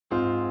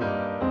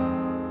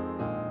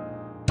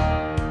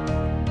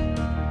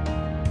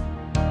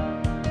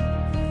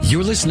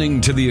You're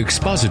listening to the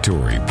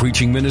expository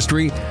preaching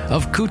ministry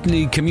of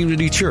Kootenai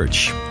Community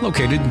Church,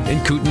 located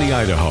in Kootenai,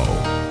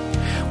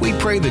 Idaho. We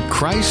pray that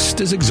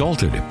Christ is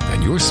exalted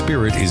and your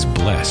spirit is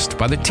blessed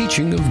by the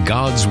teaching of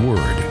God's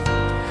Word.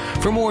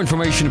 For more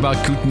information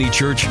about Kootenai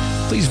Church,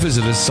 please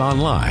visit us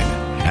online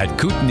at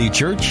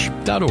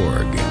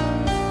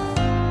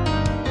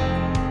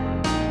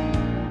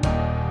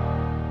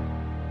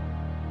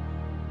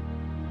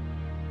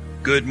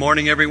kootenaichurch.org. Good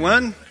morning,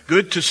 everyone.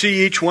 Good to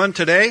see each one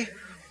today.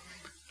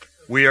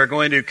 We are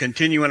going to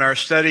continue in our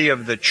study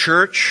of the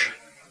church.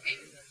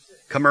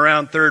 Come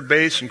around third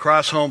base and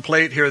cross home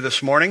plate here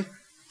this morning.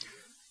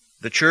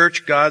 The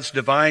church, God's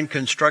divine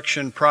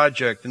construction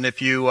project. And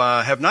if you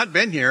have not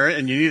been here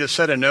and you need a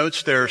set of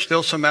notes, there are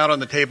still some out on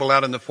the table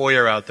out in the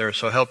foyer out there.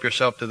 So help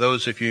yourself to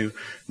those if you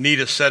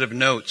need a set of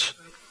notes.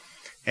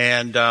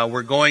 And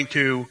we're going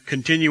to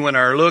continue in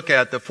our look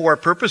at the four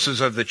purposes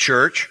of the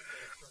church.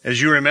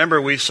 As you remember,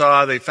 we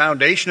saw the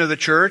foundation of the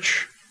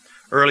church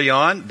early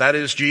on. That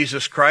is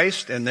Jesus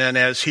Christ. And then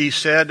as he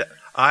said,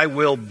 I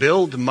will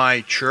build my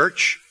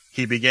church,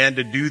 he began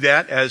to do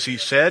that, as he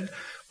said,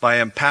 by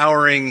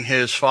empowering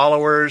his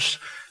followers.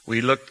 We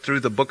looked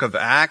through the book of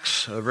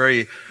Acts, a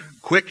very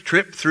quick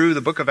trip through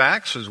the book of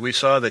Acts, as we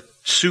saw the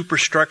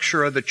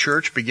superstructure of the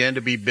church began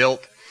to be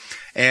built.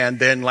 And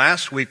then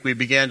last week we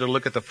began to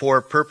look at the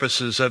four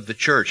purposes of the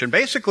church. And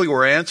basically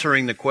we're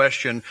answering the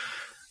question,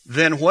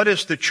 then what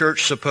is the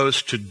church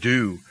supposed to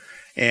do?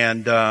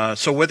 And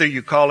so whether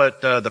you call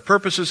it the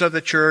purposes of the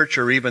church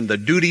or even the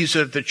duties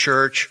of the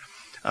church,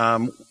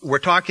 we're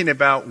talking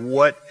about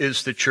what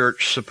is the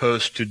church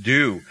supposed to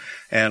do.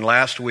 And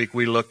last week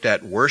we looked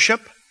at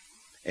worship,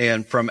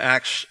 and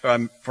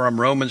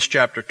from Romans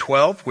chapter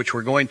 12, which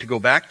we're going to go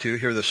back to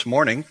here this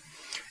morning,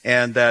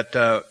 and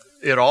that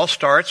it all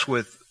starts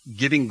with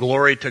giving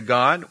glory to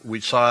God. We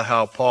saw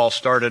how Paul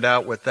started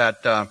out with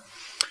that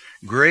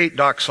great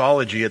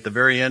doxology at the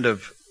very end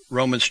of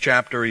Romans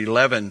chapter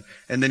 11,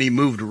 and then he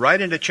moved right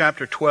into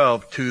chapter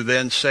 12 to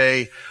then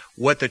say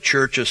what the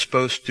church is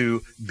supposed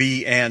to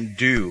be and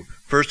do.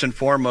 First and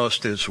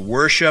foremost is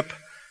worship,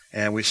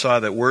 and we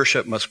saw that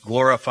worship must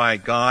glorify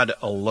God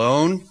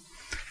alone,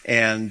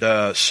 and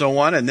so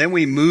on. And then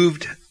we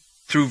moved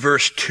through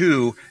verse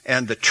 2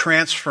 and the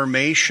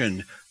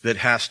transformation that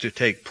has to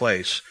take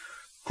place.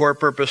 Core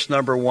purpose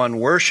number 1,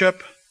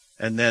 worship,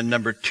 and then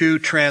number 2,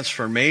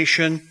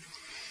 transformation.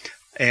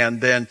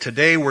 And then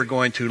today we're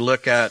going to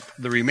look at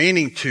the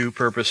remaining 2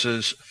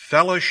 purposes,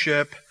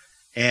 fellowship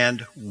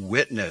and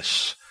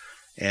witness.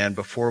 And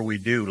before we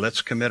do,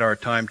 let's commit our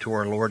time to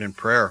our Lord in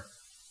prayer.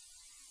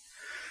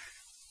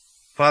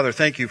 Father,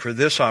 thank you for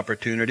this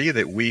opportunity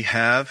that we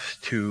have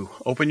to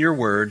open your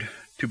word,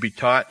 to be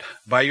taught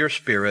by your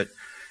Spirit.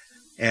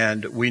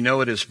 And we know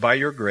it is by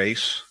your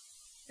grace.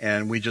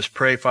 And we just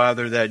pray,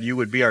 Father, that you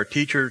would be our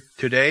teacher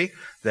today,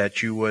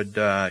 that you would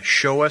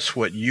show us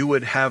what you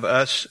would have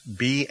us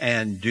be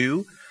and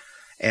do.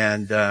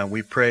 And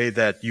we pray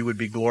that you would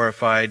be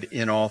glorified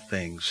in all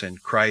things. In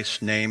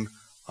Christ's name,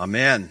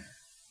 amen.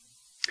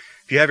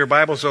 If you have your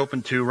Bibles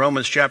open to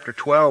Romans chapter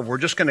 12, we're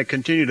just going to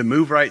continue to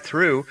move right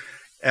through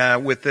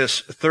with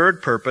this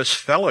third purpose,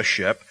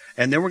 fellowship.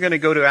 And then we're going to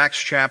go to Acts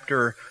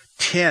chapter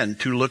 10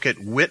 to look at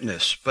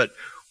witness. But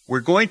we're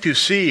going to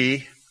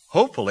see,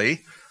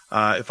 hopefully,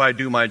 if I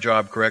do my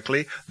job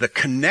correctly, the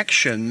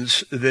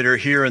connections that are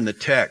here in the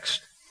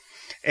text.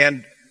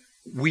 And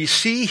we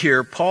see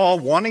here Paul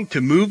wanting to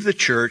move the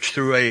church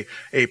through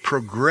a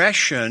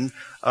progression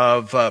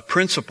of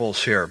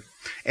principles here.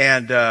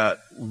 And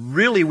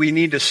really we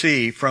need to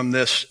see from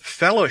this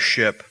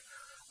fellowship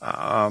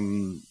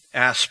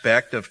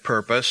aspect of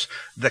purpose,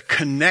 the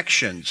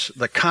connections,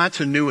 the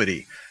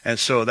continuity. And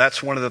so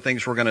that's one of the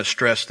things we're going to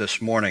stress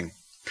this morning.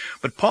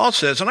 But Paul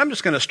says, and I'm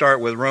just going to start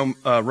with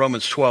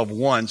Romans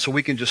 12:1 so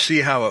we can just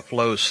see how it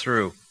flows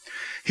through.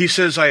 He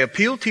says, I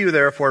appeal to you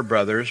therefore,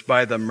 brothers,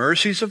 by the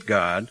mercies of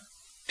God,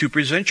 to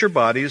present your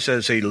bodies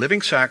as a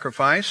living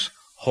sacrifice,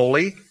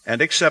 holy and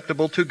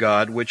acceptable to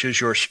God, which is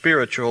your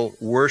spiritual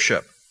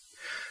worship.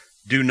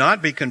 Do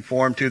not be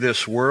conformed to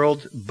this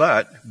world,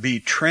 but be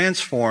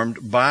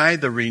transformed by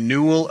the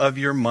renewal of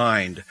your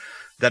mind,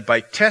 that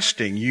by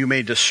testing you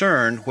may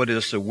discern what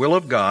is the will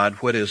of God,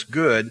 what is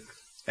good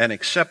and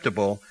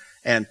acceptable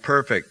and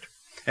perfect.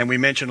 And we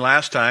mentioned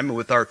last time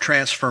with our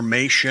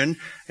transformation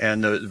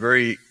and the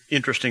very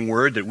interesting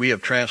word that we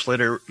have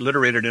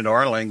transliterated into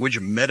our language,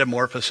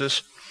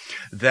 metamorphosis,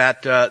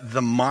 that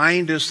the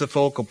mind is the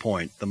focal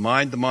point. The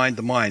mind.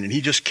 And he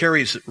just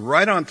carries it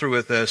right on through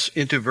with us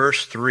into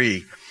verse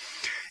 3.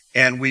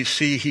 And we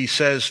see he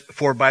says,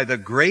 for by the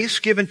grace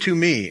given to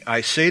me,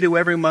 I say to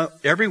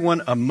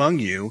everyone among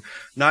you,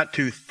 not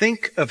to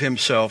think of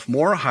himself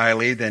more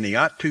highly than he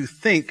ought to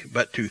think,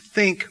 but to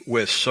think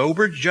with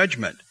sober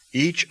judgment,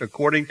 each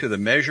according to the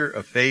measure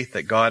of faith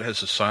that God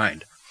has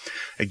assigned.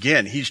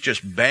 Again, he's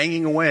just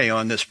banging away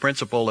on this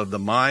principle of the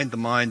mind.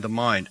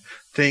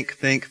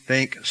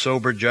 Think,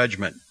 sober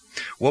judgment.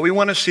 What we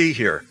want to see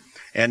here,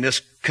 and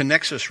this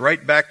connects us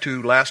right back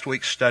to last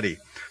week's study,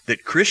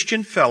 that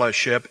Christian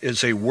fellowship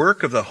is a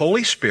work of the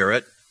Holy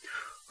Spirit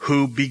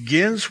who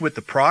begins with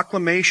the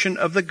proclamation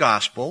of the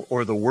gospel,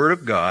 or the word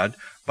of God,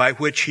 by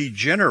which he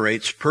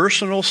generates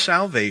personal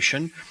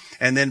salvation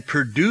and then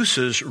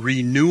produces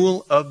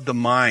renewal of the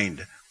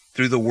mind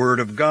through the word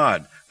of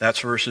God.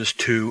 That's verses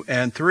 2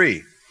 and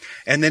 3.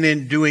 And then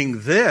in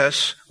doing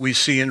this, we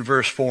see in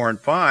verse 4 and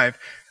 5,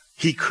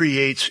 he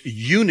creates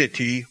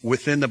unity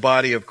within the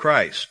body of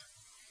Christ.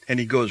 And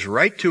he goes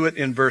right to it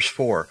in verse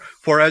 4.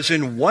 For as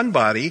in one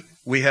body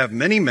we have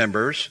many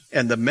members,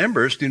 and the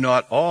members do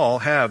not all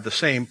have the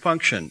same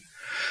function.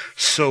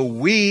 So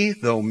we,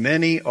 though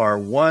many, are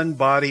one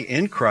body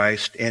in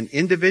Christ, and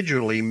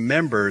individually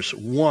members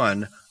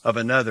one of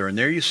another. And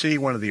there you see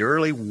one of the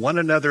early one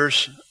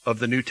another's of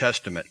the New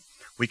Testament.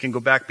 We can go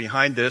back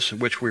behind this,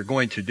 which we're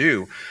going to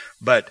do,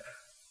 but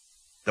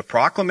the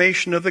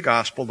proclamation of the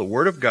gospel, the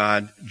word of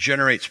God,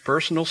 generates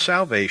personal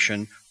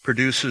salvation,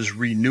 produces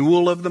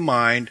renewal of the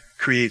mind,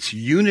 creates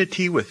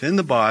unity within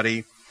the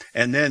body,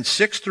 and then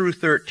 6 through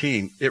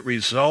 13, it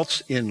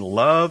results in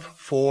love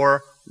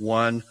for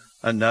one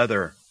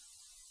another.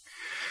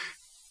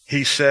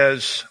 He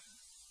says,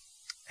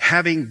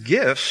 having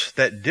gifts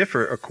that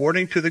differ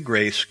according to the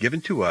grace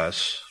given to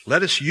us,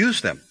 let us use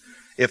them.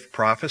 If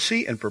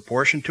prophecy, in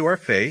proportion to our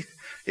faith;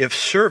 if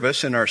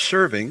service, in our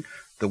serving;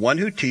 the one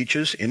who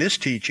teaches, in his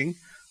teaching;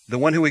 the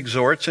one who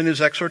exhorts, in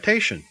his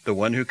exhortation; the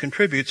one who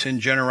contributes, in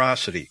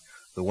generosity;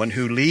 the one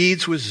who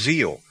leads, with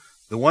zeal;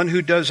 the one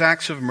who does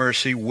acts of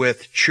mercy,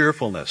 with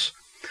cheerfulness.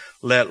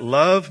 Let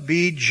love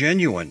be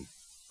genuine.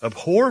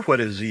 Abhor what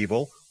is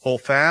evil.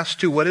 Hold fast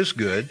to what is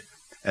good.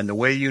 And the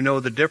way you know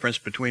the difference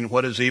between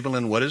what is evil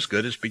and what is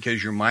good is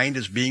because your mind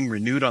is being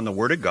renewed on the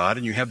Word of God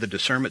and you have the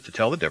discernment to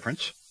tell the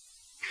difference.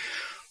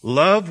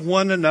 Love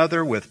one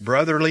another with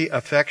brotherly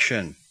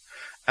affection.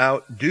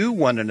 Outdo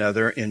one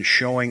another in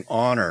showing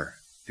honor.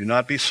 Do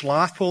not be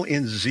slothful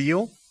in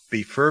zeal.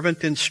 Be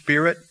fervent in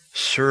spirit.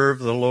 Serve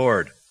the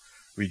Lord.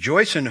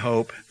 Rejoice in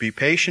hope. Be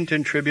patient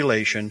in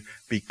tribulation.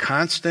 Be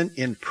constant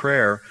in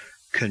prayer.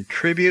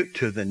 Contribute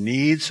to the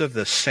needs of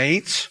the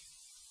saints.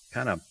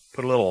 Kind of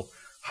put a little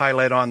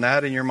highlight on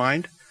that in your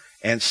mind.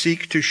 And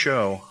seek to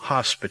show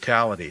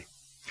hospitality.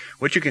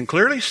 What you can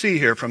clearly see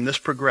here from this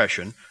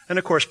progression, and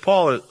of course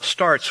Paul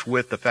starts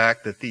with the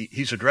fact that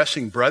he's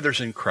addressing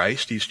brothers in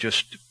Christ. He's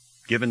just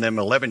given them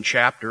 11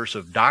 chapters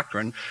of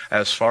doctrine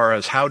as far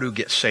as how to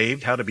get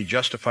saved, how to be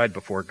justified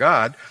before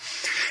God.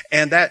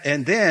 And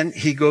then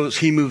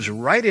he moves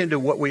right into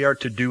what we are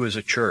to do as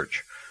a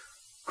church.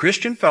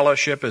 Christian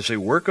fellowship is a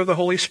work of the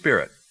Holy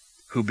Spirit,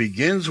 who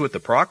begins with the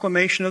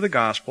proclamation of the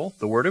gospel,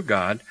 the word of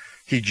God.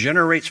 He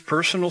generates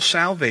personal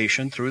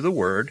salvation through the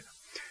word,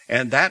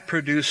 and that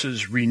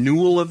produces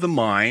renewal of the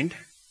mind.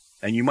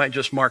 And you might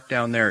just mark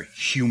down there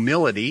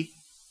humility,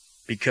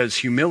 because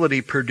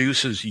humility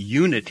produces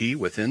unity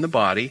within the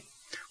body,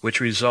 which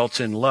results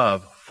in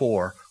love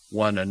for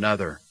one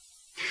another.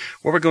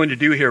 What we're going to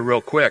do here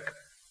real quick,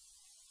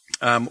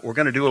 we're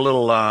going to do a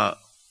little,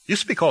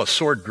 used to be called a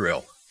sword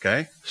drill,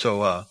 okay?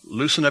 So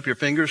loosen up your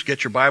fingers,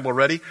 get your Bible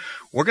ready.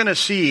 We're going to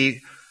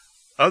see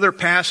other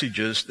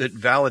passages that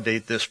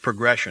validate this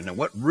progression. And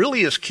what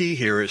really is key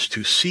here is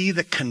to see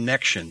the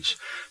connections,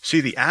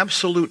 see the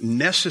absolute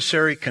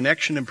necessary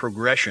connection and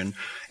progression,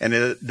 and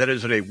that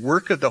is a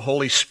work of the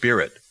Holy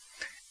Spirit.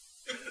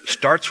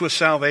 Starts with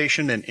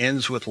salvation and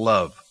ends with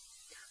love.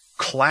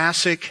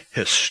 Classic,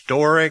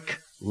 historic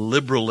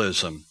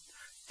liberalism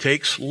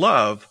takes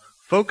love,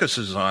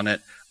 focuses on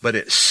it, but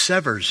it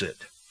severs it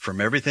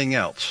from everything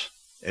else.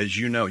 As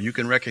you know, you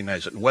can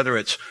recognize it. And whether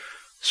it's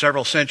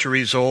several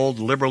centuries old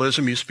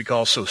liberalism, used to be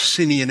called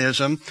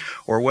Socinianism,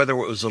 or whether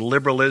it was the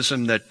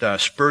liberalism that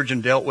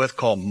Spurgeon dealt with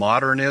called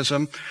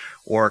modernism,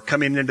 or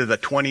coming into the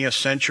 20th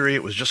century,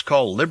 it was just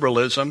called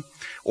liberalism,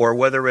 or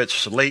whether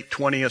it's late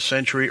 20th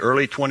century,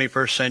 early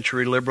 21st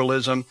century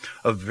liberalism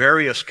of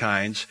various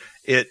kinds,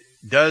 it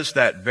does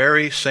that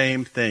very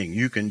same thing.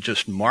 You can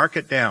just mark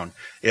it down.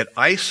 It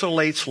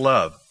isolates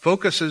love,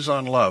 focuses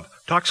on love,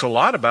 talks a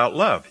lot about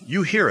love.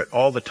 You hear it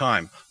all the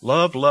time.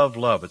 Love, love,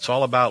 love. It's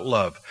all about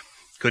love.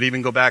 Could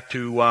even go back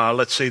to,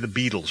 let's say, the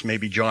Beatles,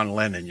 maybe John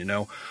Lennon, you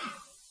know.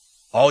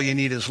 All you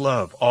need is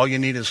love. All you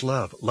need is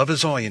love. Love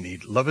is all you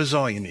need. Love is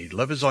all you need.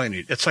 Love is all you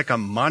need. It's like a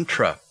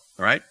mantra,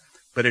 right?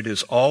 But it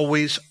is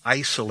always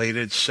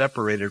isolated,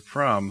 separated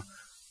from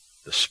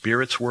the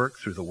Spirit's work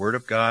through the Word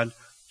of God,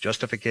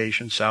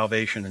 justification,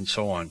 salvation, and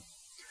so on.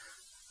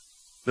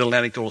 Little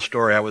anecdotal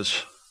story. I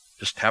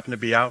happened to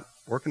be out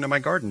working in my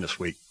garden this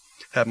week.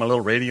 Had my little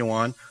radio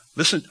on.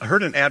 I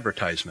heard an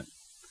advertisement.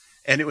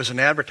 And it was an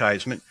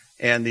advertisement.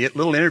 And the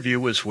little interview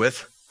was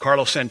with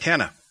Carlos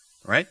Santana,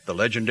 right? The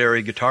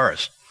legendary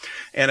guitarist.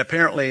 And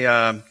apparently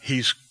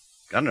he's,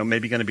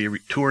 maybe going to be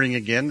touring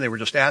again. They were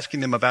just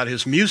asking him about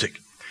his music.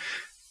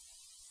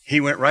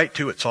 He went right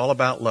to, it's all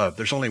about love.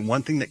 There's only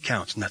one thing that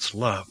counts, and that's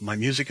love. My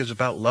music is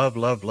about love,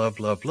 love, love,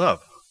 love,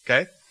 love.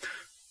 Okay?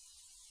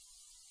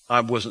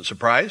 I wasn't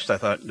surprised. I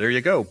thought, there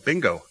you go,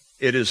 bingo.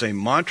 It is a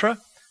mantra,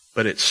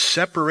 but it's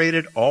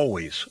separated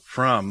always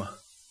from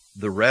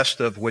the rest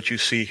of what you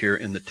see here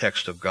in the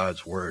text of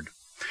God's Word.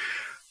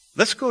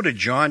 Let's go to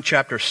John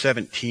chapter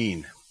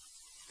 17.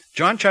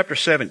 John chapter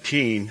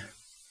 17,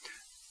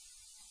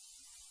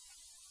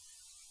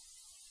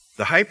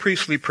 the high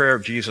priestly prayer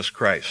of Jesus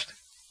Christ.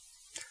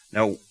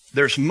 Now,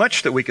 there's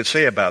much that we could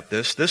say about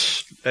this.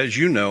 This, as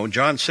you know,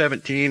 John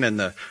 17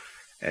 and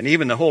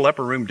even the whole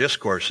upper room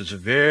discourse is a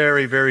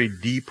very, very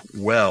deep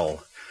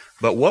well.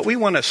 But what we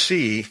want to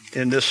see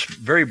in this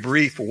very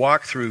brief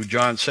walk through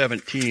John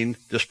 17,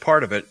 this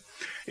part of it,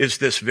 is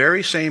this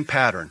very same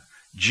pattern.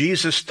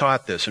 Jesus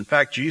taught this. In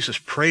fact, Jesus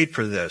prayed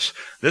for this.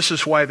 This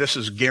is why this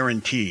is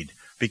guaranteed,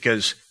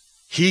 because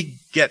he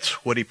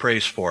gets what he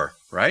prays for,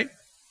 right?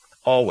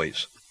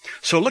 Always.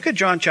 So look at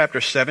John chapter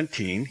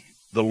 17.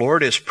 The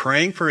Lord is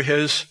praying for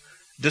his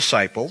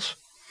disciples.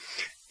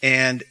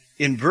 And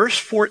in verse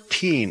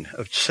 14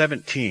 of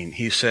 17,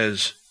 he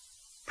says,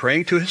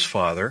 praying to his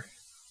Father,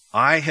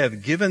 I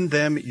have given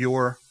them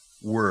your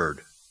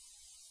word.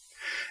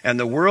 And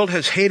the world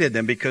has hated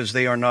them because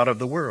they are not of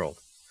the world,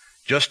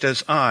 just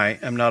as I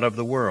am not of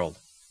the world.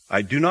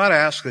 I do not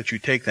ask that you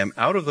take them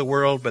out of the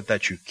world, but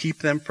that you keep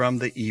them from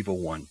the evil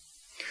one.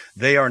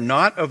 They are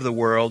not of the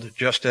world,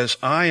 just as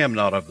I am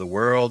not of the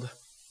world.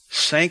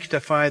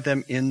 Sanctify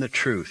them in the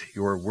truth.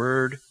 Your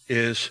word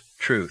is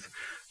truth.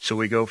 So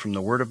we go from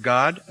the word of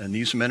God, and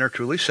these men are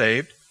truly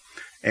saved,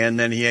 and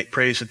then he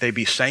prays that they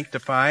be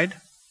sanctified,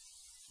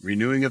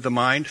 renewing of the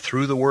mind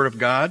through the word of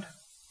God,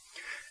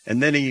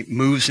 and then he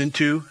moves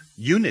into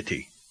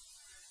unity.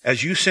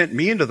 As you sent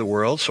me into the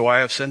world, so I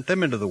have sent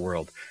them into the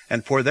world.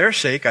 And for their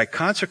sake I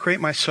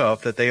consecrate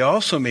myself, that they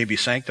also may be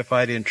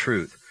sanctified in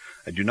truth.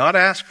 I do not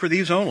ask for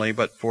these only,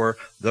 but for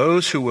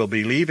those who will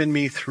believe in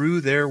me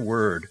through their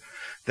word,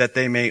 that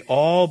they may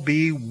all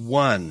be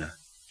one,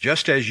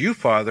 just as you,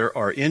 Father,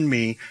 are in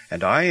me,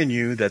 and I in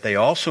you, that they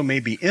also may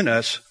be in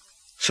us,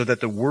 so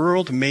that the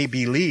world may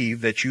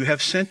believe that you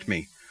have sent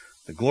me.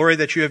 The glory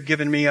that you have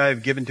given me I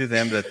have given to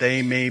them, that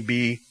they may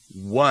be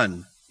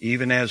one,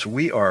 even as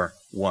we are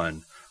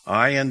one.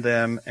 I and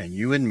them, and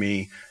you and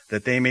me,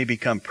 that they may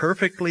become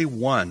perfectly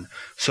one,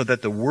 so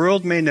that the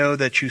world may know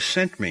that you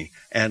sent me,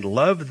 and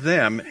loved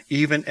them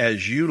even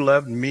as you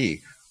loved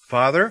me.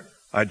 Father,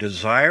 I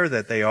desire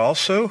that they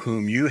also,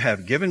 whom you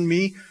have given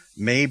me,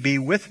 may be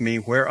with me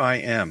where I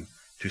am,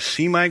 to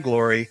see my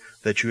glory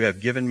that you have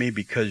given me,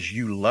 because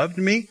you loved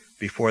me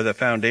before the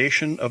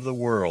foundation of the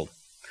world.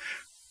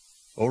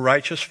 O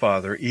righteous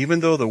Father,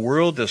 even though the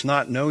world does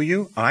not know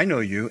you, I know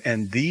you,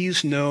 and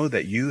these know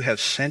that you have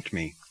sent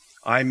me.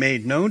 I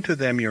made known to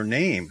them your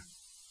name,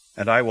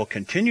 and I will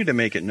continue to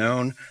make it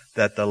known,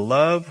 that the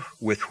love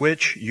with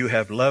which you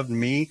have loved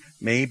me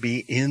may be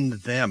in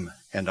them,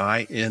 and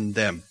I in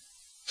them.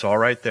 It's all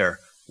right there.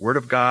 Word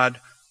of God,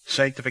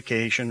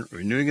 sanctification,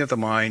 renewing of the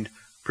mind,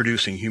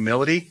 producing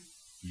humility,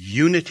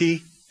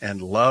 unity,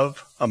 and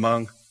love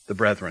among the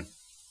brethren.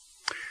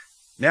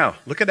 Now,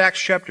 look at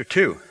Acts chapter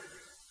 2.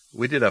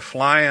 We did a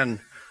flying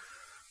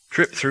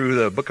trip through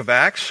the book of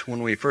Acts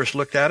when we first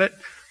looked at it.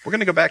 We're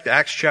going to go back to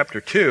Acts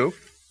chapter 2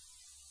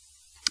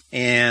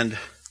 and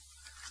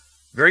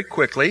very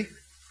quickly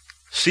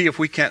see if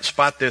we can't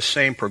spot this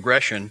same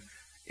progression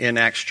in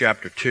Acts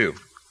chapter 2.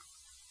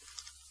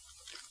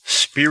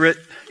 Spirit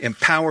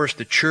empowers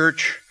the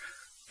church.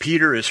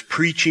 Peter is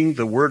preaching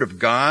the word of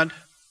God.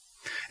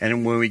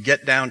 And when we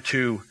get down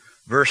to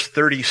verse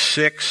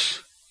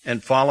 36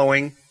 and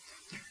following,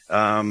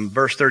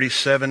 verse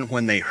 37,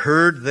 when they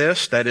heard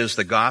this, that is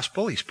the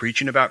gospel, he's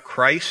preaching about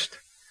Christ,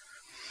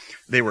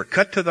 they were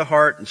cut to the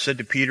heart and said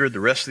to Peter,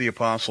 the rest of the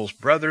apostles,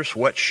 brothers,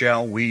 what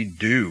shall we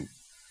do?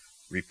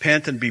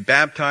 Repent and be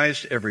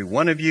baptized, every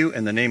one of you,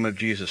 in the name of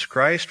Jesus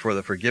Christ for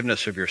the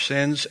forgiveness of your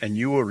sins, and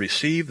you will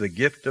receive the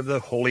gift of the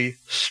Holy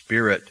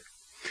Spirit.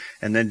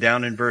 And then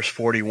down in verse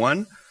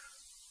 41,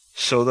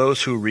 so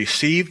those who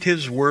received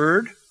his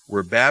word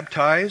were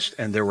baptized,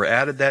 and there were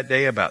added that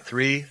day about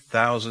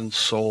 3,000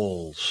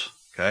 souls.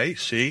 Okay,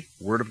 see,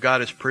 word of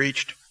God is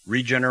preached,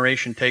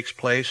 regeneration takes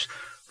place.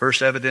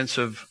 First evidence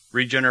of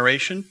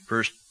regeneration,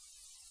 first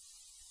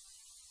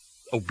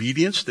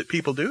obedience that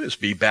people do is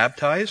be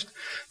baptized.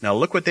 Now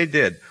look what they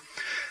did.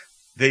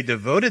 They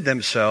devoted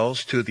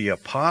themselves to the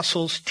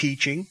apostles'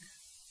 teaching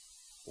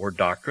or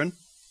doctrine,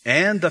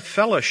 and the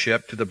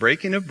fellowship, to the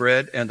breaking of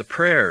bread and the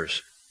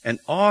prayers. And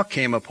awe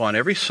came upon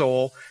every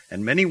soul,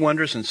 and many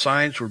wonders and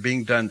signs were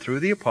being done through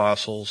the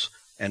apostles,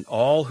 and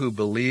all who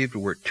believed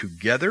were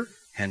together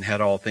and had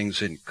all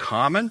things in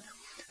common,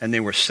 and they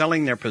were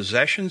selling their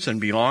possessions and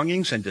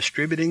belongings and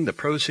distributing the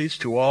proceeds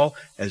to all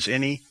as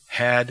any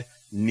had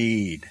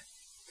need.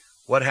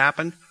 What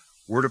happened?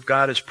 Word of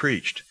God is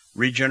preached.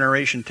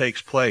 Regeneration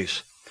takes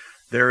place.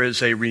 There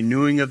is a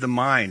renewing of the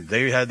mind.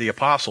 They had the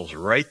apostles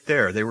right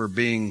there. They were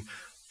being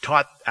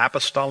taught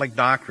apostolic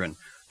doctrine.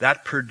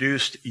 That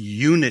produced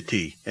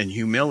unity and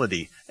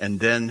humility. And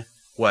then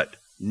what?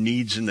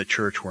 Needs in the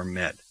church were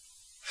met.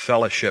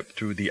 Fellowship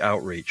through the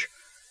outreach.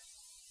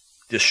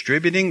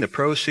 Distributing the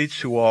proceeds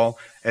to all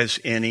as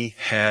any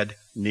had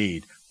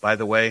need. By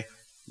the way,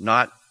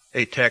 not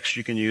a text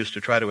you can use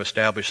to try to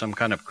establish some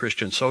kind of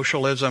Christian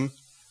socialism.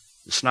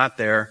 It's not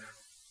there.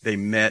 They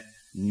met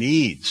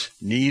needs.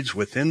 Needs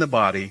within the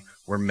body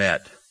were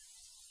met.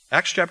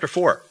 Acts chapter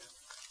 4.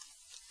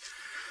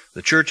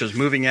 The church is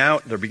moving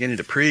out. They're beginning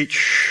to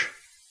preach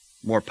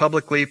more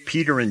publicly.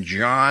 Peter and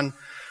John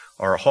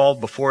are hauled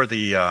before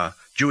the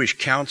Jewish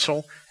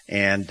council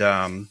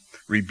and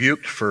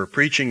rebuked for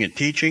preaching and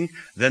teaching.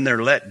 Then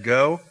they're let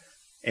go.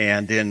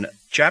 And in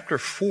chapter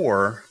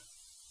 4,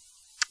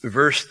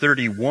 verse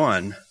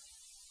 31,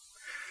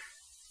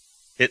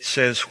 it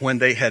says, when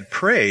they had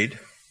prayed,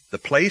 the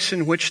place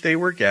in which they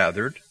were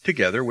gathered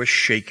together was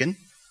shaken.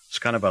 It's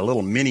kind of a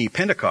little mini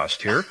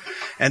Pentecost here.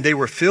 And they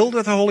were filled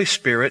with the Holy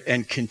Spirit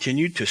and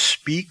continued to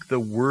speak the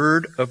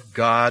word of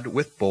God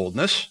with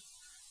boldness.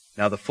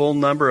 Now the full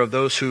number of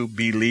those who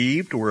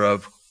believed were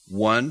of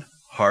one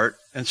heart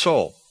and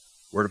soul.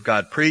 Word of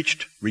God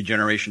preached,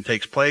 regeneration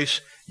takes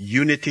place,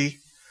 unity.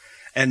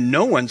 And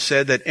no one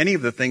said that any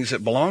of the things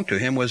that belonged to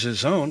him was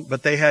his own,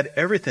 but they had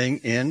everything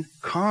in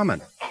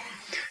common.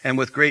 And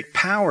with great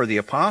power, the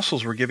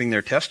apostles were giving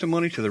their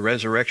testimony to the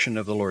resurrection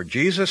of the Lord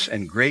Jesus,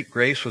 and great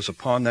grace was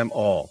upon them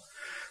all.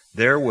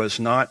 There was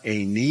not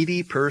a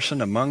needy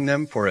person among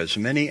them, for as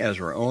many as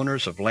were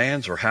owners of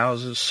lands or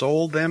houses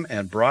sold them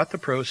and brought the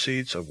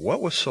proceeds of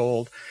what was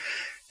sold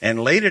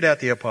and laid it at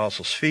the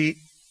apostles' feet,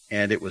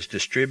 and it was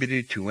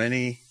distributed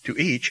to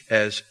each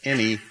as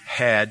any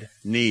had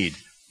need.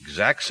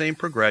 Exact same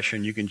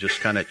progression. You can just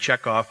kind of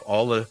check off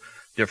all the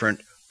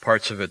different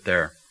parts of it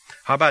there.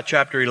 How about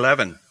chapter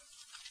 11?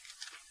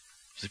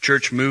 The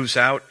church moves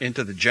out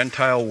into the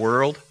Gentile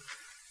world,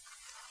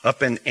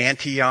 up in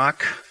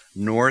Antioch,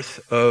 north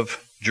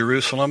of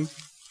Jerusalem.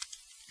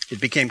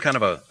 It became kind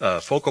of a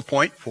focal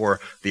point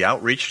for the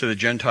outreach to the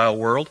Gentile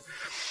world.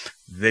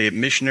 The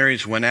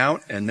missionaries went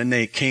out, and then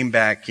they came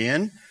back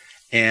in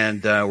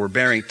and were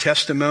bearing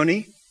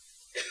testimony.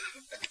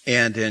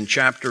 And in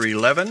chapter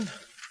 11,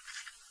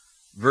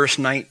 verse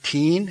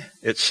 19,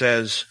 it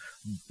says,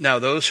 now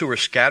those who were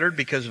scattered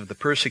because of the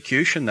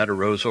persecution that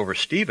arose over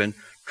Stephen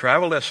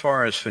traveled as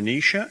far as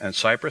Phoenicia and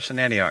Cyprus and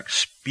Antioch,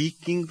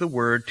 speaking the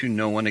word to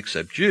no one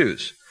except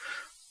Jews.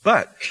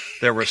 But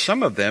there were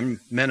some of them,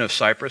 men of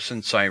Cyprus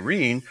and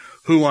Cyrene,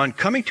 who on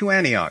coming to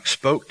Antioch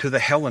spoke to the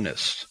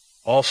Hellenists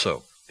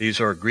also. These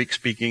are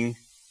Greek-speaking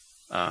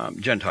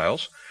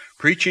Gentiles,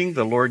 preaching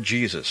the Lord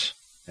Jesus.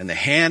 And the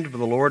hand of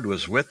the Lord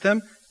was with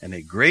them, and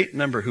a great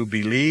number who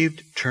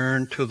believed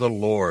turned to the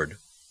Lord.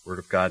 Word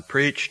of God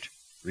preached,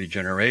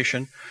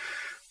 regeneration.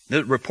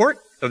 The report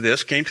of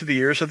this came to the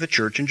ears of the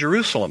church in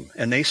Jerusalem,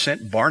 and they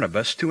sent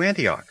Barnabas to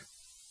Antioch.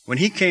 When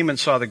he came and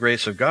saw the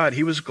grace of God,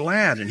 he was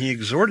glad, and he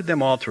exhorted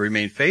them all to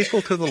remain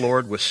faithful to the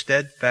Lord with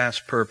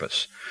steadfast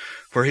purpose.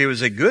 For he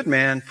was a good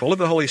man, full of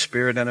the Holy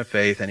Spirit and of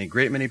faith, and a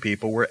great many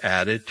people were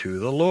added to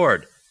the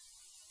Lord.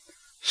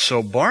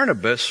 So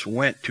Barnabas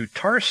went to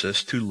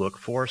Tarsus to look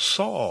for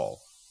Saul.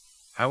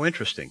 How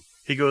interesting.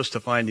 He goes to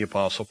find the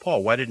Apostle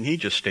Paul. Why didn't he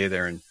just stay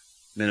there and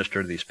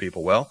minister to these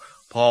people? Well,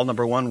 Paul,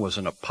 number one, was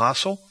an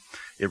apostle.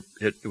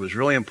 It was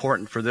really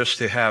important for this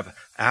to have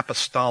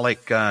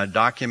apostolic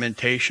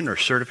documentation or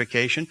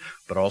certification,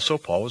 but also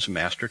Paul was a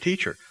master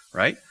teacher,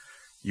 right?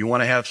 You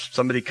want to have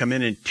somebody come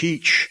in and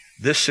teach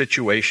this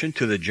situation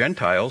to the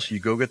Gentiles, you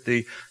go get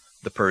the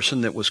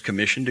person that was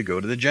commissioned to go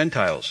to the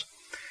Gentiles.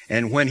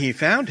 And when he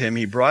found him,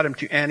 he brought him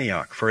to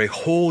Antioch. For a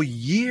whole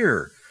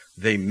year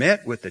they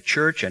met with the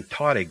church and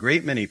taught a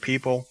great many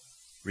people,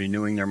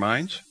 renewing their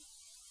minds.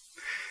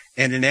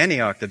 And in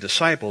Antioch, the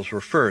disciples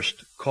were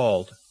first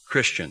called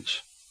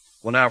Christians.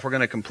 Well, now, if we're going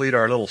to complete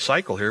our little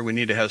cycle here, we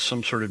need to have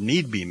some sort of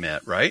need be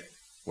met, right?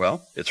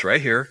 Well, it's right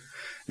here.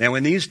 Now,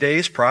 in these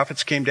days,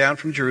 prophets came down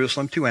from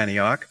Jerusalem to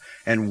Antioch,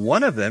 and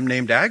one of them,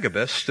 named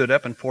Agabus, stood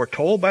up and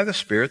foretold by the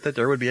Spirit that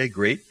there would be a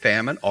great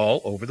famine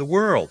all over the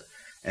world.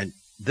 And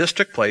this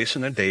took place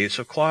in the days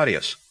of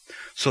Claudius.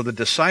 So the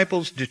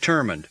disciples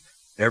determined,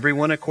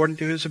 everyone according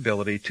to his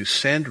ability, to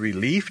send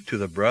relief to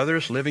the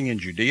brothers living in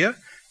Judea,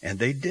 and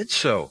they did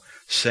so,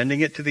 sending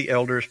it to the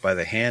elders by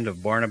the hand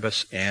of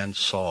Barnabas and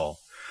Saul.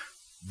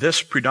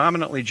 This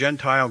predominantly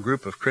Gentile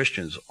group of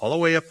Christians, all the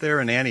way up there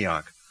in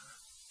Antioch,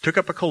 took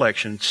up a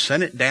collection,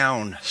 sent it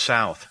down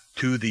south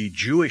to the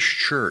Jewish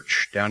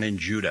church down in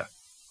Judah.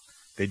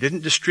 They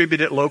didn't distribute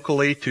it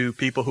locally to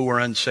people who were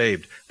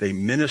unsaved. They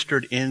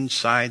ministered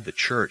inside the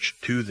church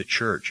to the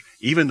church,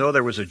 even though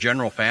there was a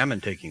general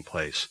famine taking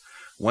place.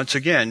 Once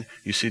again,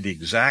 you see the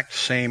exact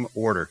same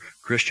order.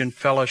 Christian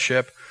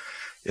fellowship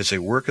is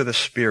a work of the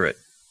Spirit.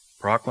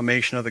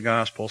 Proclamation of the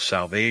gospel,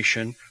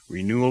 salvation,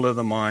 renewal of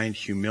the mind,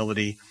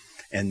 humility,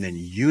 and then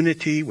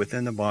unity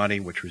within the body,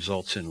 which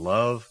results in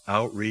love,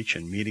 outreach,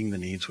 and meeting the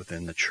needs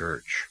within the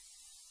church.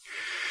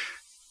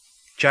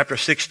 Chapter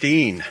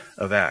 16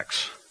 of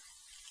Acts.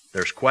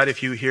 There's quite a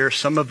few here.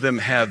 Some of them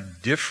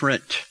have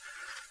different,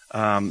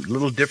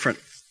 little different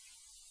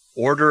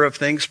order of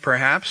things,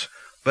 perhaps.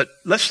 But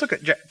let's look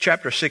at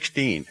chapter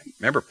 16.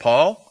 Remember,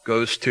 Paul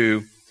goes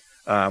to...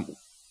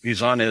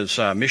 he's on his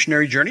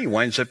missionary journey. He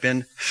winds up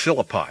in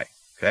Philippi,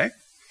 okay?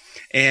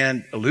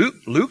 And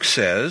Luke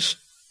says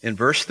in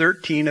verse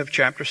 13 of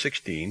chapter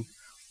 16,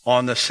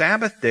 on the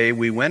Sabbath day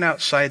we went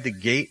outside the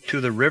gate to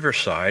the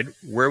riverside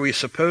where we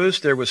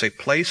supposed there was a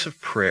place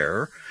of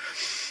prayer,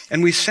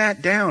 and we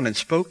sat down and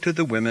spoke to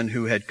the women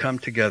who had come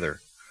together.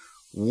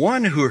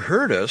 One who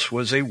heard us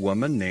was a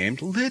woman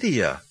named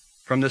Lydia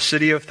from the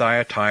city of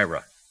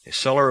Thyatira, a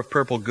seller of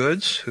purple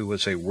goods who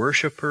was a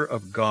worshiper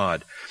of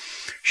God.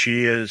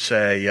 She is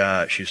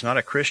she's not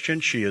a Christian.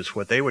 She is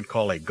what they would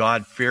call a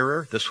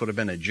God-fearer. This would have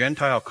been a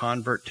Gentile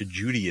convert to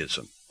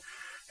Judaism.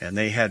 And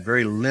they had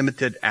very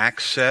limited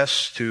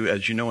access to,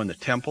 as you know, in the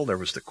temple, there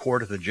was the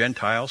court of the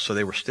Gentiles, so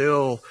they were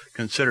still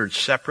considered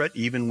separate,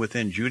 even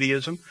within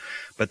Judaism.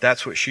 But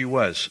that's what she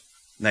was.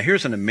 Now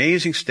here's an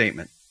amazing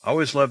statement. I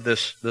always love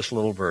this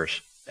little verse.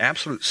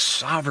 Absolute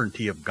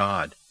sovereignty of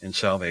God in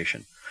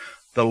salvation.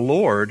 The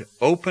Lord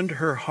opened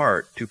her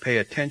heart to pay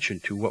attention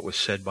to what was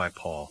said by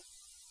Paul.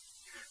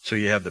 So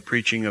you have the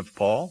preaching of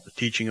Paul, the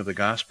teaching of the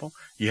gospel.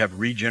 You have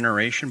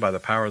regeneration by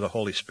the power of the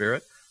Holy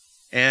Spirit.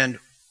 And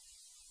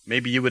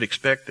maybe you would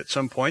expect at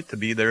some point to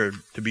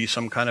be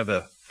some kind of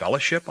a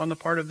fellowship on the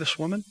part of this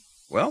woman.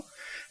 Well,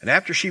 and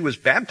after she was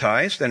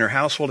baptized and her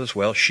household as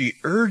well, she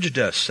urged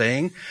us,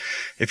 saying,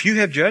 if you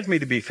have judged me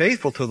to be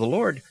faithful to the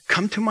Lord,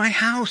 come to my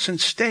house and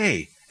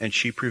stay. And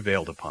she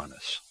prevailed upon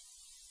us.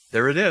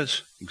 There it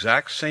is.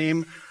 Exact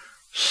same,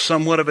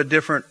 somewhat of a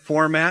different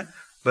format,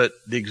 but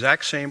the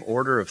exact same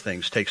order of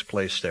things takes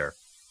place there.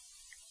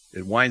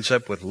 It winds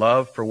up with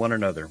love for one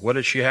another. What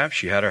did she have?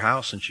 She had her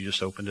house and she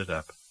just opened it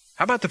up.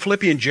 How about the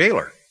Philippian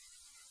jailer?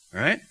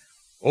 All right?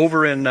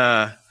 Over in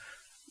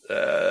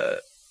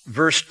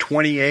verse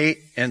 28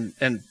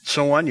 and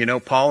so on, you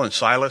know, Paul and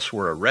Silas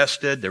were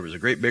arrested. There was a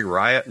great big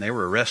riot, and they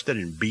were arrested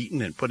and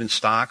beaten and put in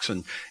stocks.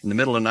 And in the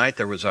middle of the night,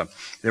 there was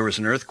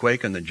an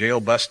earthquake, and the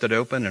jail busted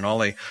open, and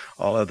all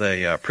of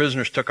the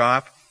prisoners took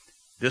off.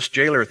 This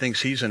jailer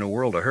thinks he's in a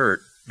world of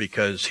hurt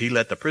because he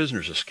let the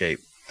prisoners escape.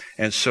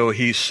 And so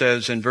he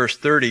says in verse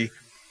 30,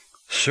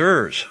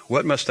 sirs,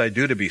 what must I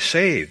do to be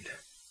saved?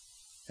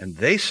 And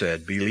they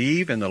said,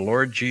 believe in the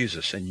Lord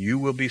Jesus, and you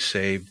will be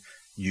saved,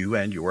 you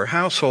and your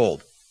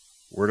household.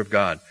 Word of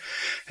God.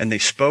 And they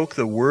spoke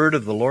the word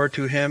of the Lord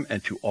to him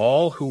and to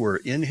all who were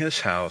in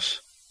his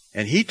house.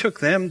 And he took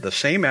them the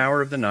same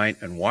hour of the night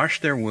and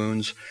washed their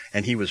wounds,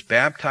 and he was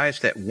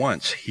baptized at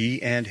once,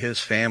 he and his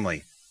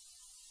family.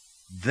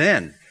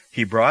 Then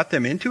he brought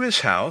them into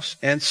his house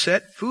and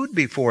set food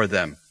before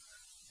them.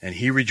 And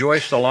he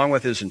rejoiced along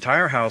with his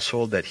entire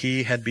household that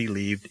he had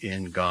believed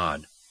in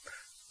God.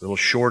 A little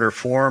shorter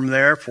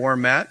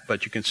format,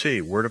 but you can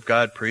see, Word of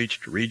God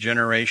preached,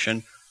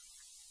 regeneration.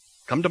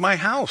 Come to my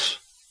house.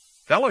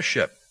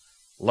 Fellowship.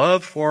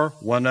 Love for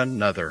one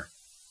another.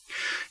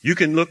 You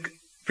can look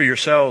for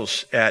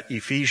yourselves at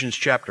Ephesians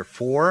chapter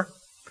 4.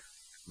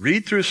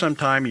 Read through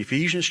sometime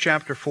Ephesians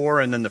chapter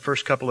 4 and then the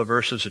first couple of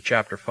verses of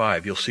chapter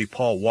 5. You'll see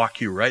Paul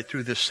walk you right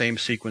through this same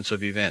sequence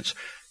of events.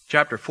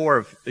 Chapter 4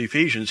 of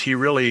Ephesians, he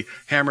really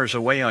hammers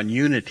away on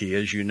unity,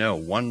 as you know.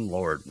 One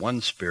Lord,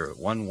 one Spirit,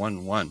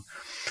 one.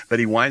 But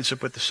he winds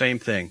up with the same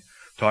thing,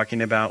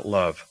 talking about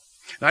love.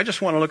 Now, I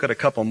just want to look at a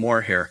couple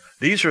more here.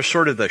 These are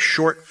sort of the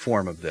short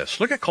form of this.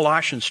 Look at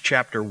Colossians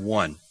chapter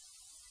 1.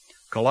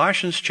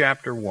 Colossians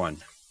chapter 1.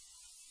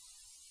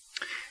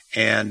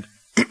 And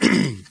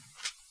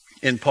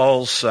in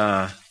Paul's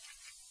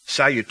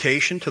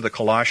salutation to the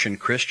Colossian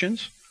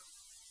Christians,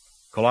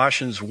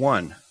 Colossians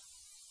 1,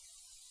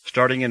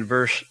 starting in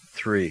verse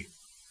 3.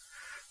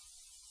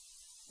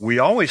 We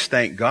always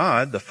thank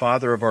God, the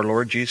Father of our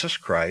Lord Jesus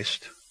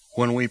Christ,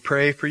 when we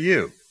pray for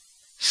you,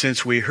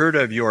 since we heard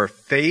of your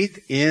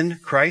faith in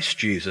Christ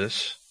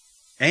Jesus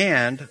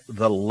and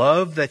the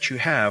love that you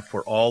have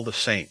for all the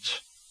saints.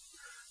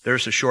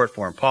 There's the short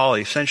form. Paul,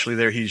 essentially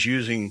there, he's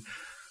using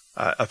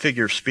a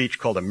figure of speech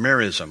called a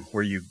merism,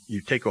 where you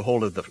take a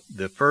hold of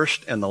the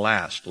first and the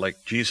last.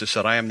 Like Jesus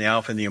said, I am the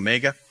Alpha and the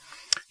Omega.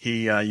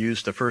 He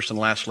used the first and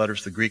last letters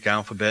of the Greek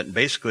alphabet. And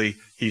basically,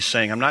 he's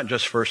saying, I'm not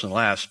just first and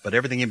last, but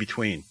everything in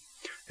between.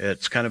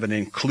 It's kind of an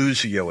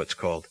inclusio, it's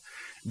called.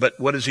 But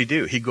what does he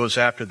do? He goes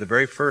after the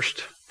very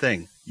first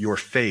thing, your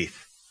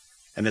faith.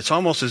 And it's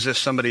almost as if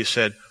somebody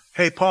said,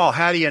 hey, Paul,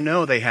 how do you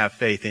know they have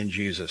faith in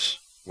Jesus?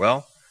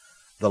 Well,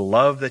 the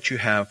love that you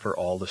have for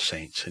all the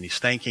saints. And he's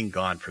thanking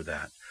God for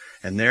that.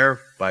 And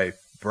there, by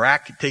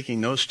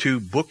taking those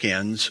two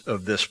bookends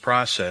of this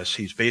process,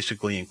 he's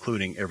basically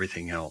including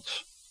everything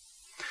else.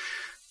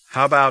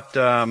 How about,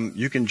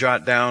 you can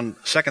jot down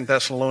 2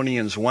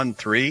 Thessalonians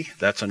 1:3.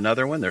 That's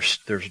another one.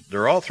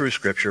 They're all through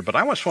Scripture, but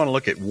I just want to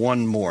look at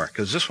one more,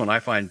 because this one I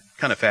find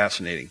kind of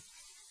fascinating.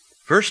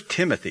 1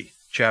 Timothy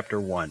chapter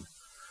 1.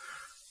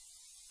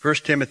 1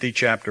 Timothy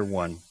chapter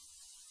 1.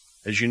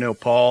 As you know,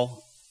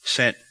 Paul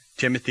sent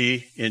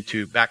Timothy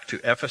back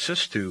to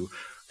Ephesus to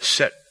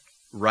set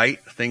right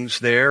things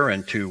there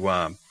and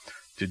to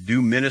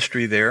do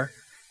ministry there.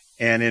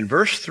 And in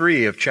verse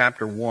 3 of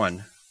chapter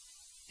 1,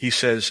 he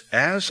says,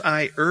 as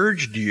I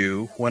urged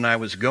you when I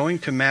was going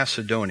to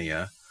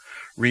Macedonia,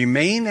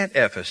 remain at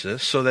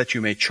Ephesus so that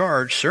you may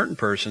charge certain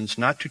persons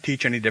not to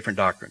teach any different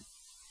doctrine.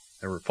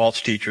 There were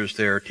false teachers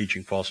there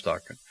teaching false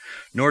doctrine.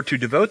 Nor to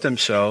devote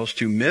themselves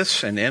to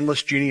myths and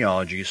endless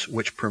genealogies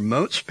which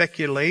promote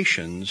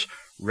speculations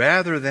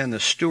rather than the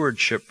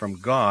stewardship from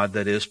God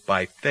that is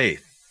by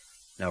faith.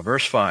 Now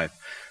verse 5.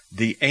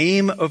 The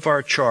aim of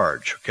our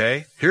charge,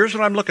 okay? Here's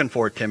what I'm looking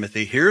for,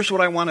 Timothy. Here's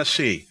what I want to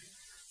see.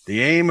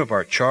 The aim of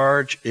our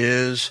charge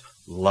is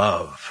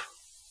love.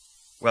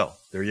 Well,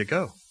 there you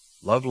go.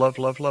 Love, love,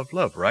 love, love,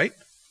 love, right?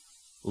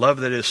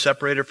 Love that is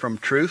separated from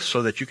truth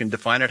so that you can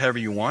define it however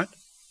you want?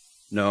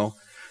 No.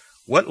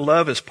 What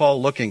love is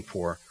Paul looking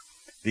for?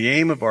 The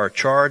aim of our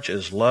charge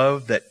is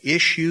love that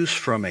issues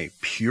from a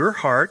pure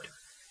heart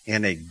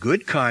and a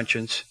good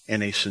conscience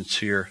and a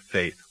sincere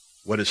faith.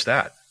 What is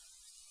that?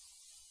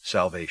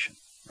 Salvation,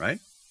 right?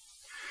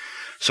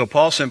 So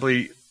Paul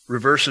simply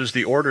reverses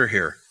the order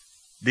here.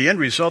 The end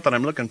result that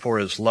I'm looking for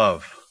is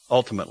love,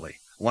 ultimately.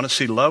 I want to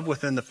see love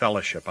within the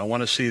fellowship. I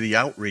want to see the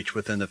outreach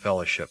within the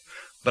fellowship.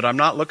 But I'm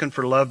not looking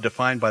for love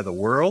defined by the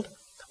world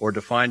or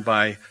defined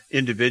by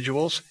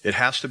individuals. It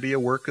has to be a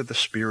work of the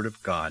Spirit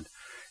of God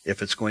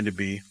if it's going to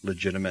be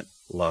legitimate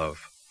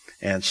love.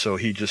 And so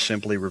he just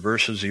simply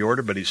reverses the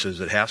order, but he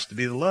says it has to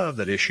be the love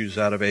that issues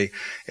out of a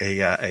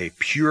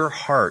pure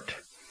heart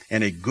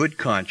and a good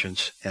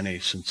conscience and a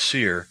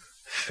sincere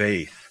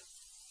faith.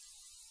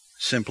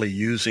 Simply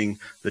using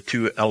the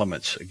two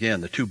elements.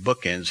 Again, the two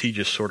bookends, he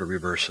just sort of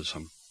reverses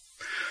them.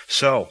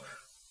 So,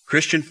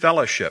 Christian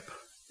fellowship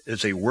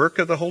is a work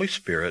of the Holy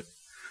Spirit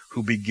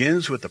who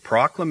begins with the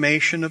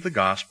proclamation of the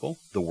gospel,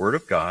 the Word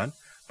of God,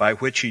 by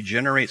which he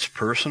generates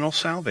personal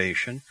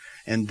salvation,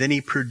 and then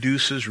he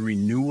produces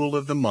renewal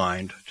of the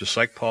mind, just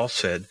like Paul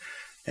said.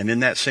 And in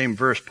that same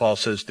verse, Paul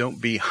says,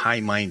 don't be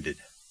high-minded.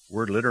 The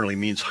word literally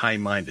means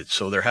high-minded.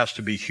 So there has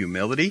to be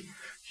humility.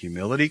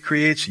 Humility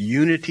creates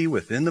unity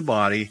within the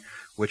body,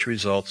 which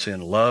results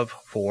in love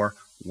for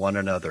one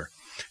another.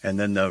 And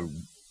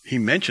then he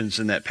mentions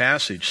in that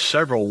passage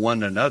several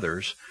one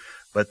another's,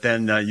 but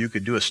then you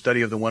could do a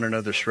study of the one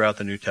another's throughout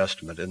the New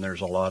Testament, and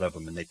there's a lot of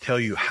them, and they tell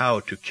you how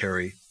to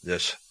carry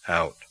this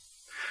out.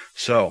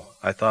 So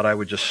I thought I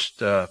would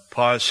just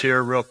pause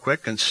here real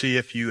quick and see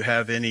if you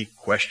have any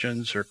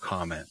questions or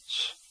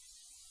comments.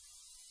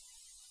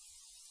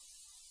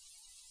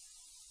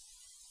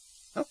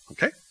 Oh,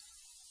 okay.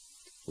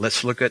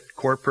 Let's look at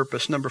core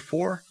purpose number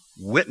 4,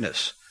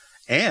 witness.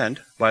 And,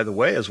 by the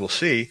way, as we'll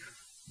see,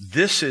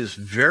 this is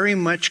very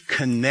much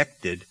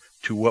connected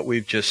to what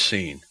we've just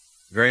seen.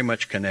 Very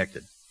much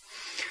connected.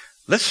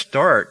 Let's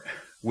start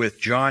with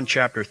John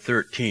chapter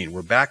 13.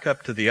 We're back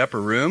up to the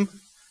upper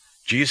room,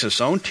 Jesus'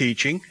 own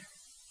teaching.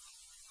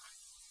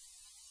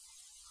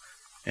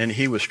 And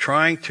he was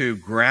trying to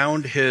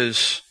ground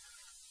his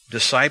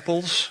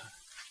disciples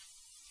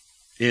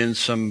in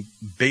some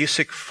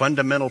basic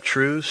fundamental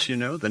truths. You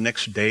know, the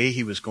next day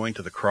he was going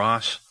to the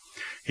cross.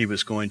 He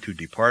was going to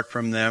depart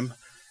from them,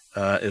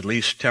 at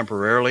least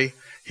temporarily.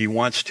 He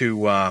wants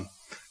to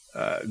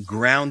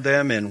ground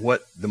them in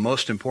what the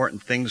most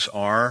important things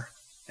are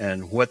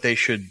and what they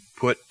should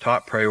put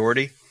top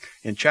priority.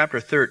 In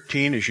chapter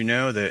 13, as you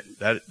know,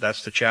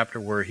 that's the chapter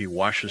where he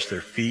washes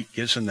their feet,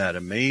 gives them that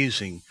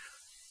amazing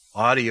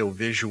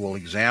audio-visual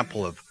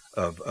example of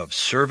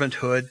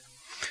servanthood.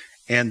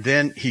 And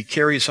then he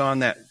carries on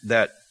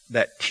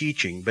that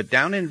teaching. But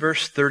down in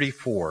verse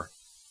 34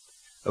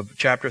 of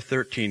chapter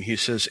 13, he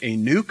says, "A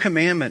new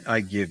commandment I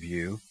give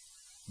you,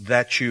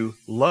 that you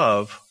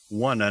love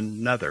one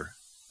another."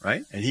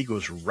 Right? And he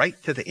goes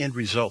right to the end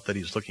result that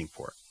he's looking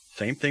for.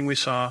 Same thing we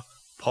saw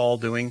Paul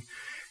doing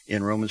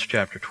in Romans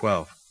chapter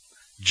 12.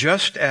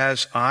 "Just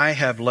as I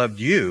have loved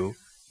you,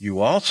 you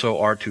also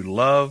are to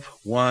love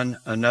one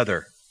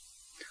another.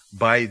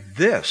 By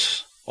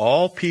this,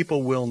 all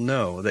people will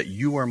know that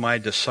you are my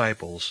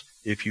disciples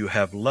if you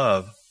have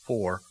love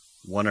for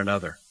one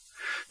another."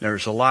 Now,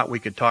 there's a lot we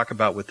could talk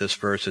about with this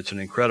verse. It's an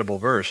incredible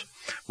verse.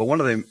 But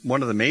one of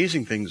the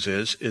amazing things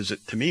is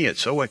that to me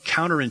it's so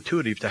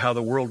counterintuitive to how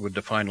the world would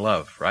define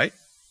love, right?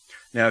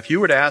 Now, if you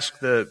were to ask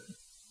the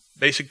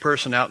basic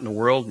person out in the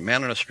world,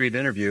 man on a street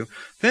interview,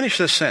 finish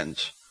this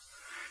sentence.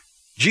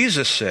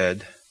 Jesus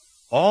said,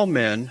 "All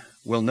men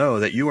will know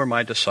that you are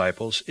my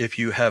disciples if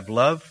you have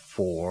love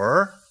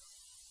for,"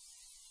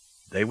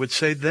 they would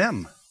say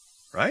them,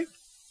 right?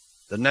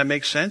 Doesn't that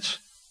make sense?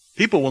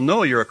 People will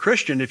know you're a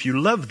Christian if you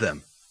love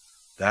them.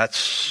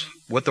 That's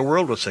what the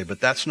world would say, but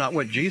that's not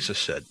what Jesus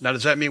said. Now,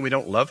 does that mean we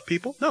don't love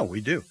people? No,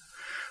 we do.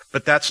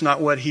 But that's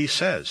not what he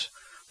says.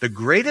 The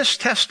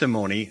greatest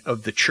testimony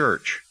of the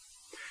church,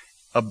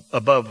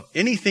 above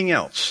anything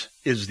else,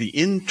 is the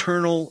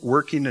internal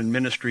working and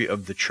ministry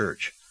of the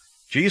church.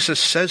 Jesus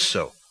says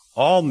so.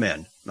 All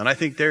men. And I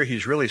think there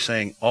he's really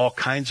saying all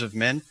kinds of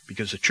men,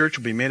 because the church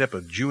will be made up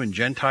of Jew and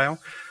Gentile.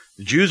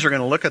 The Jews are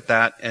going to look at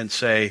that and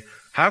say,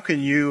 how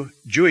can you,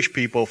 Jewish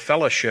people,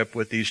 fellowship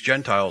with these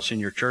Gentiles in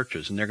your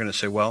churches? And they're going to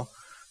say, well,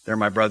 they're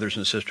my brothers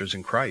and sisters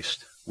in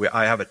Christ.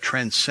 I have a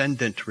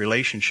transcendent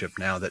relationship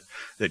now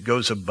that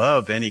goes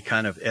above any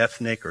kind of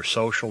ethnic or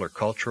social or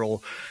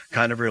cultural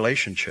kind of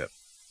relationship.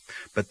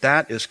 But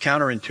that is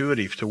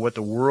counterintuitive to what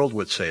the world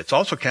would say. It's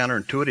also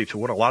counterintuitive to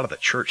what a lot of the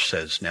church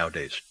says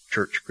nowadays.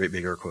 Church, great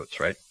big air quotes,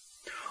 right?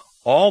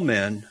 All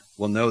men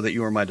will know that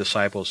you are my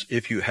disciples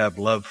if you have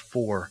love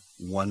for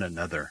one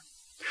another.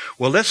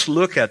 Well, let's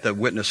look at the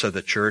witness of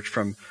the church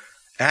from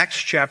Acts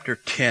chapter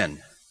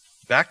 10.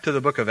 back to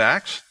the book of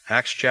Acts,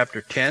 Acts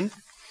chapter 10.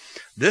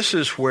 This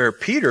is where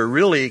Peter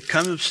really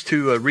comes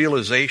to a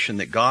realization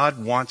that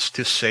God wants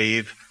to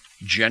save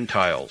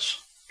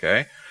Gentiles.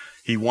 Okay?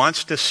 He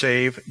wants to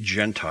save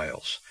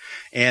Gentiles.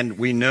 And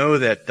we know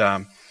that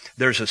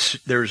there's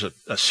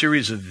a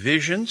series of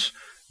visions.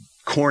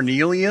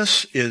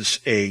 Cornelius is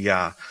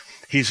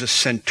he's a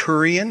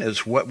centurion,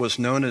 is what was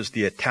known as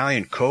the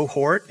Italian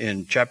cohort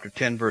in chapter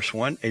 10, verse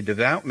 1, a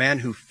devout man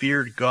who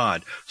feared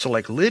God. So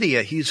like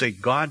Lydia, he's a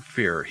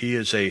God-fearer. He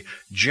is a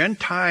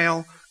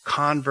Gentile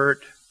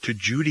convert to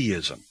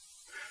Judaism.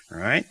 All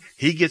right?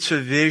 He gets a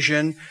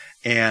vision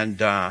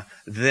and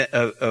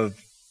of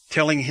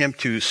telling him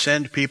to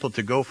send people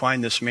to go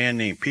find this man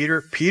named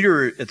Peter.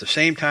 Peter, at the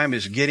same time,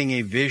 is getting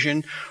a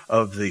vision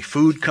of the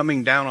food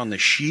coming down on the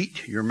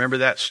sheet. You remember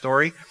that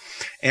story?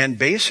 And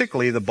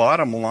basically, the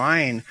bottom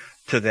line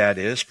to that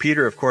is,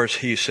 Peter, of course,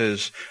 he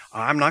says,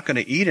 I'm not going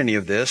to eat any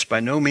of this. By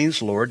no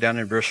means, Lord, down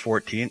in verse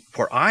 14,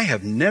 for I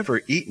have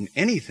never eaten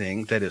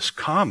anything that is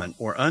common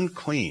or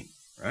unclean.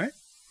 Right?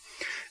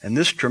 And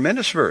this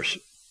tremendous verse,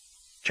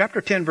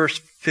 chapter 10, verse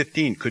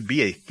 15, could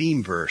be a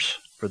theme verse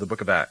for the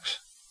book of Acts.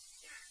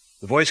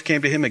 The voice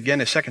came to him again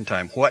a second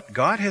time. What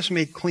God has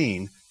made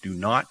clean, do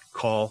not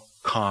call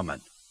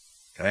common.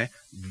 Okay?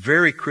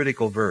 Very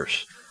critical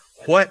verse.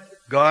 What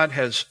God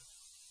has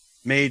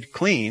made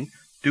clean,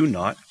 do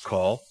not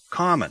call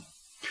common.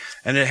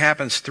 And it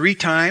happens 3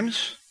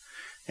 times,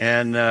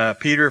 and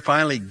Peter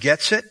finally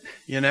gets it,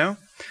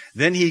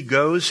 Then he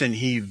goes and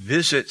he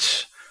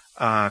visits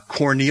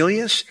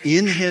Cornelius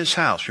in his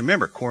house.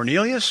 Remember,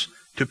 Cornelius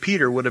to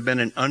Peter would have been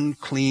an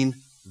unclean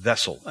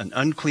vessel, an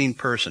unclean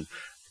person.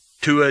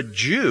 To a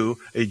Jew,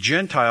 a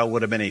Gentile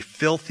would have been a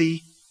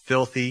filthy,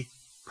 filthy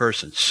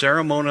person,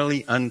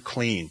 ceremonially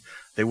unclean.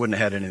 They wouldn't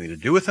have had anything to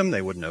do with them.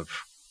 They wouldn't have,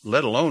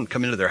 let alone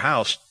come into their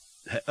house,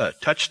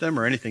 touch them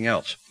or anything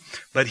else.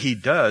 But he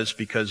does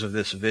because of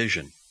this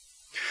vision.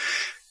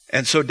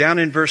 And so down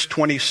in verse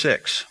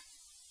 26,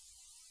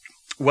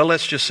 well,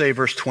 let's just say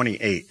verse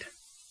 28.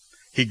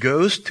 He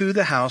goes to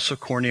the house of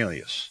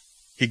Cornelius.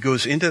 He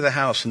goes into the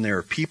house and there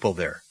are people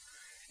there.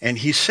 And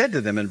he said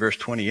to them in verse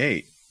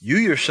 28, you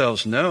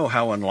yourselves know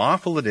how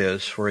unlawful it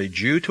is for a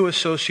Jew to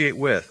associate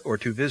with or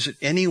to visit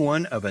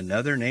anyone of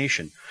another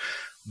nation.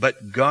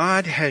 But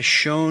God has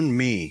shown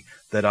me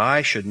that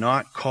I should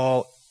not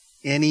call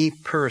any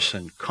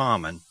person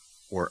common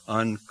or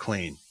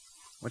unclean.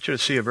 I want you to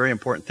see a very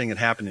important thing that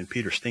happened in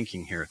Peter's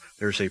thinking here.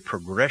 There's a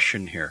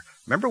progression here.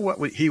 Remember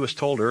what he was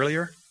told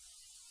earlier?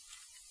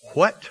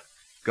 What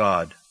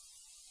God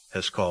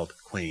has called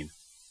clean,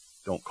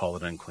 don't call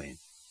it unclean.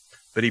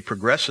 But he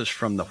progresses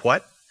from the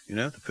what?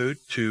 The food,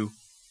 to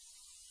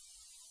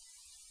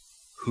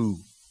who?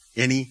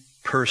 Any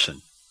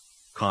person,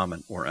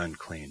 common or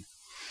unclean.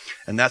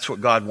 And that's what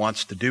God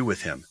wants to do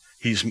with him.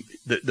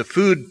 The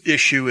food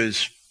issue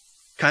is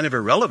kind of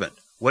irrelevant.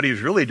 What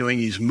he's really doing,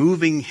 he's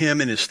moving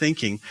him in his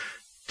thinking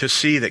to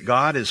see that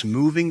God is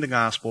moving the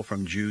gospel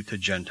from Jew to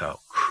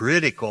Gentile.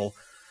 Critical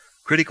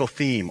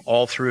theme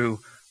all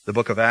through the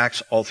book of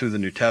Acts, all through the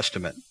New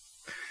Testament.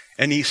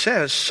 And he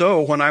says, so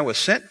when I was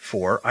sent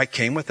for, I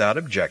came without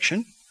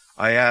objection.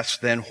 I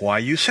asked then why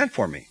you sent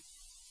for me.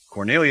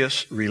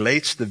 Cornelius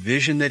relates the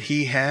vision that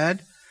he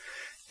had.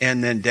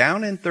 And then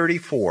down in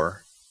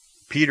 34,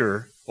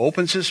 Peter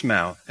opens his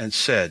mouth and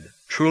said,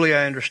 truly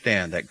I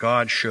understand that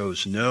God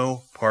shows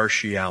no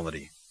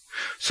partiality.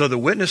 So the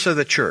witness of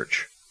the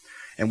church,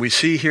 and we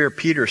see here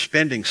Peter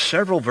spending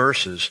several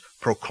verses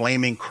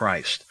proclaiming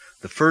Christ.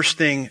 The first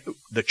thing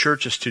the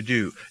church is to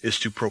do is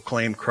to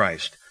proclaim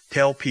Christ.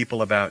 Tell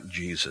people about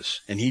Jesus.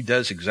 And he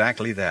does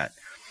exactly that.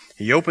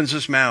 He opens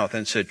his mouth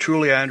and said,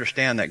 truly I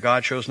understand that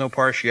God shows no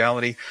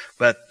partiality,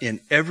 but in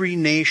every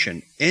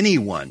nation,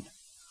 anyone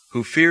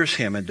who fears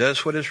him and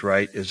does what is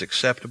right is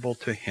acceptable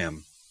to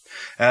him.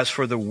 As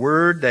for the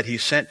word that he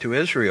sent to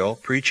Israel,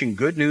 preaching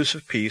good news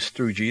of peace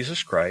through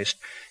Jesus Christ,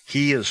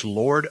 he is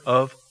Lord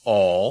of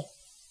all,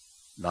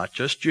 not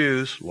just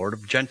Jews, Lord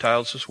of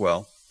Gentiles as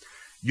well.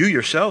 You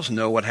yourselves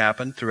know what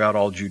happened throughout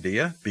all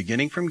Judea,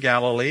 beginning from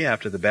Galilee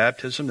after the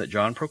baptism that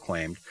John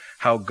proclaimed,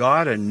 how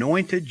God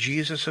anointed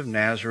Jesus of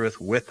Nazareth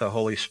with the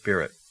Holy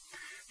Spirit.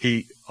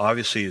 He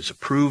obviously is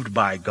approved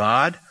by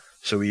God,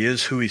 so he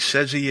is who he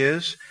says he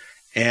is,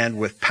 and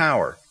with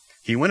power.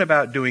 He went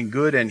about doing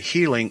good and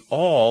healing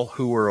all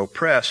who were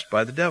oppressed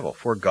by the devil,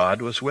 for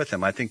God was with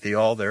him. I think the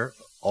all there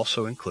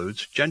also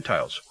includes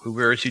Gentiles.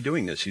 Where is he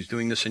doing this? He's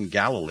doing this in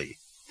Galilee.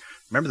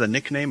 Remember the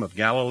nickname of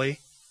Galilee?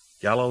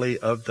 Galilee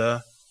of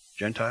the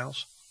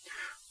Gentiles?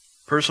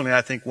 Personally,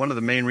 I think one of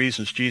the main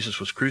reasons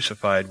Jesus was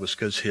crucified was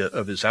because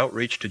of his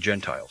outreach to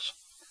Gentiles.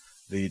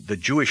 The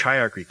Jewish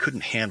hierarchy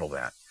couldn't handle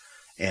that.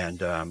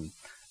 And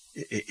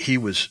he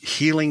was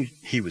healing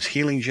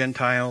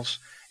Gentiles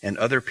and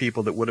other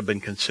people that would have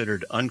been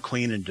considered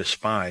unclean and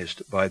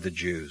despised by the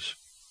Jews.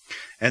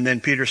 And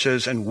then Peter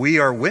says, and we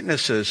are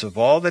witnesses of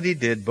all that he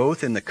did,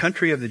 both in the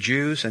country of the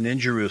Jews and in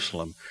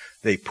Jerusalem.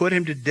 They put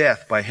him to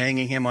death by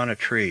hanging him on a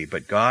tree,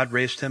 but God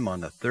raised him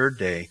on the 3rd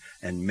day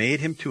and made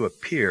him to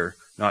appear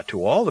not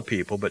to all the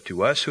people, but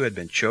to us who had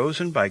been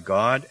chosen by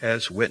God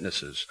as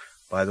witnesses.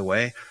 By the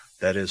way,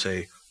 that is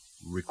a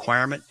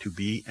requirement to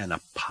be an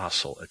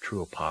apostle, a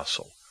true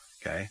apostle.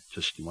 Okay?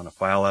 Just you want to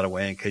file that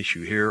away in case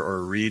you hear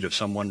or read of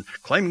someone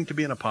claiming to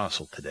be an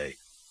apostle today.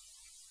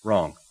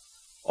 Wrong.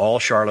 All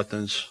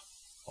charlatans,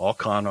 all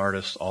con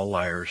artists, all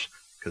liars,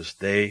 because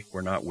they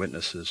were not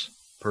witnesses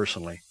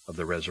personally of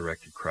the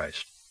resurrected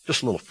Christ.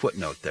 Just a little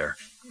footnote there.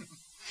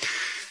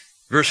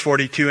 Verse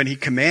 42, and he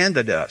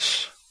commanded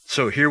us.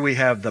 So here we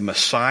have the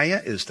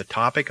Messiah is the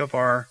topic of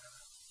our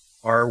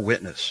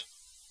witness.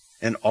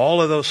 And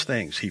all of those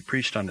things, he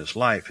preached on his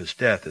life, his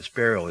death, his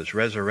burial, his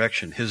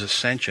resurrection, his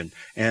ascension,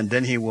 and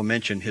then he will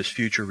mention his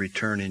future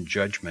return in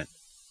judgment.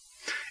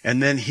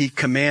 And then he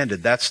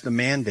commanded, that's the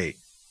mandate.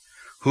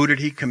 Who did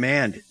he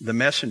command? The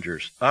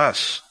messengers,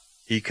 us.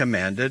 He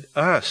commanded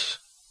us.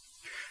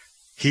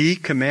 He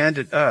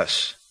commanded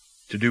us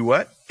to do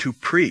what? To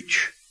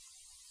preach.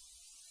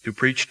 To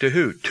preach to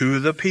who? To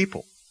the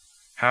people.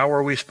 How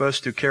are we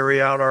supposed to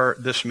carry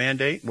out this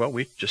mandate? Well,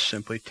 we just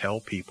simply tell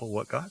people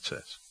what God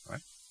says, right?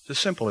 It's as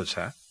simple as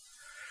that.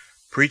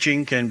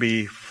 Preaching can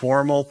be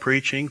formal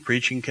preaching.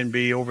 Preaching can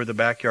be over the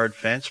backyard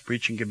fence.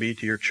 Preaching can be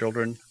to your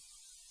children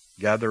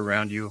gather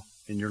around you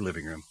in your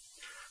living room.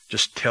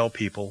 Just tell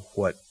people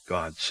what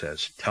God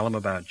says. Tell them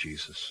about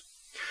Jesus.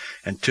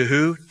 And to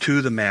who?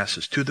 To the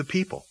masses, to the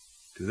people.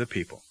 To the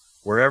people.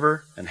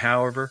 Wherever and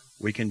however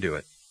we can do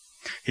it.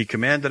 He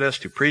commanded us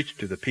to preach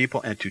to the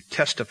people and to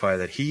testify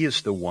that he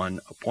is the one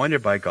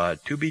appointed by God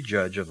to be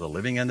judge of the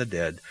living and the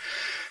dead.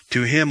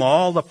 To him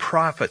all the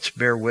prophets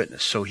bear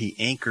witness. So he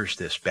anchors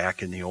this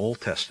back in the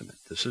Old Testament.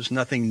 This is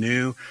nothing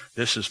new.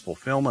 This is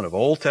fulfillment of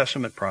Old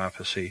Testament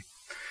prophecy.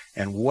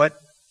 And what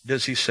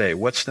does he say?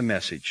 What's the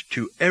message?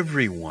 To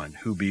everyone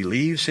who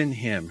believes in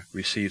him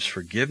receives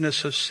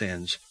forgiveness of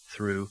sins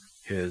through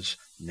his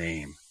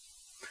name.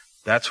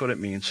 That's what it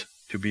means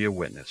to be a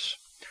witness.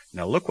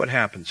 Now look what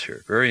happens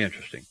here. Very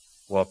interesting.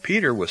 While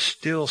Peter was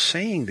still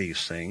saying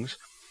these things,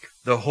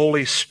 the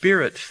Holy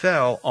Spirit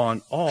fell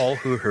on all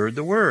who heard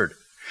the word.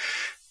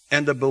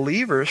 And the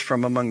believers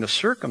from among the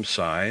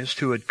circumcised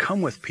who had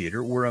come with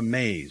Peter were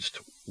amazed.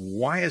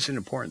 Why is it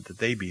important that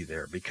they be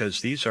there?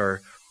 Because these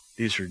are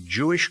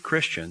Jewish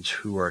Christians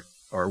who are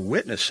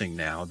witnessing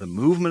now the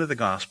movement of the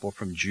gospel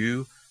from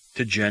Jew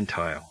to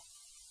Gentile.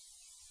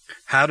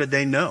 How did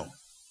they know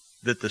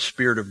that the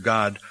Spirit of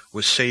God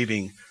was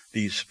saving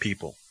these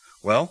people?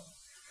 Well,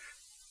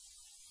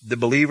 the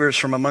believers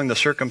from among the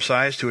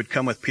circumcised who had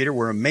come with Peter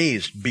were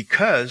amazed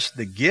because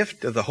the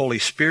gift of the Holy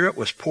Spirit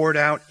was poured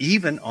out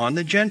even on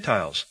the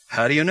Gentiles.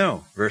 How do you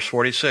know? Verse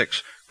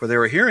 46, for they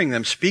were hearing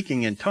them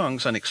speaking in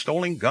tongues and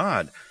extolling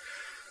God.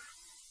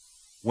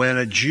 When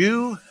a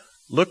Jew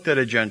looked at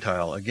a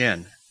Gentile,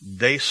 again,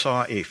 they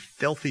saw a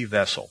filthy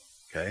vessel,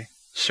 okay?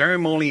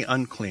 Ceremonially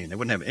unclean. They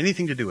wouldn't have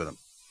anything to do with them.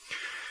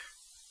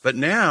 But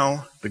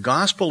now the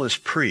gospel is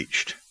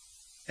preached.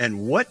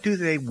 And what do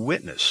they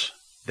witness?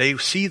 They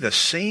see the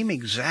same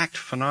exact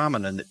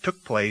phenomenon that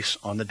took place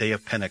on the day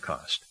of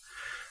Pentecost.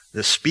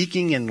 The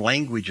speaking in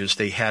languages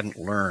they hadn't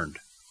learned.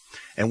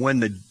 And when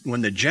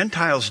the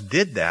Gentiles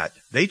did that,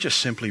 they just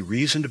simply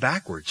reasoned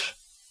backwards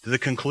to the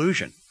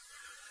conclusion.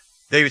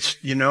 They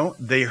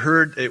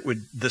heard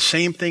the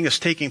same thing is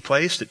taking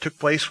place that took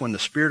place when the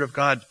Spirit of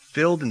God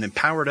filled and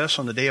empowered us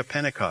on the day of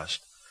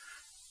Pentecost.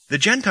 The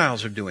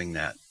Gentiles are doing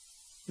that.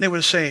 They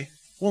would say,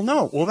 well,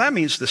 no. Well, that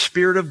means the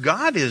Spirit of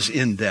God is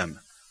in them.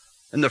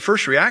 And the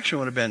first reaction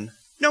would have been,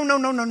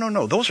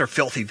 no. Those are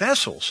filthy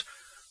vessels.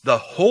 The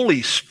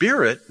Holy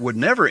Spirit would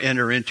never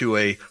enter into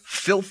a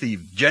filthy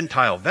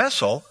Gentile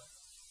vessel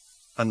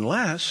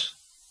unless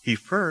he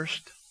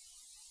first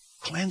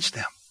cleansed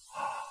them.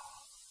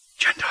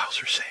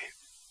 Gentiles are saved.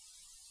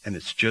 And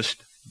it's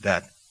just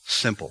that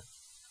simple.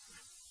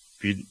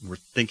 If you were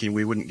thinking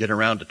we wouldn't get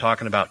around to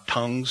talking about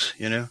tongues,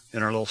 in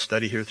our little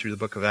study here through the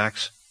book of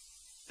Acts,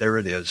 there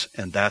it is,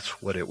 and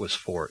that's what it was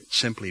for. It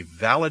simply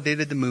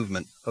validated the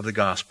movement of the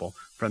gospel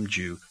from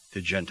Jew to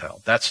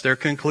Gentile. That's their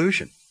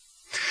conclusion.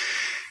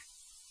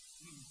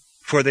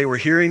 For they were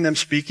hearing them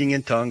speaking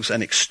in tongues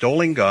and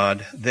extolling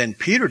God. Then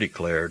Peter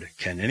declared,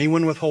 can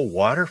anyone withhold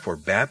water for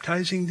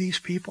baptizing these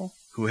people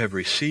who have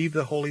received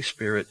the Holy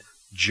Spirit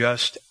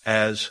just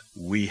as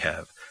we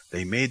have?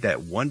 They made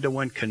that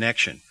one-to-one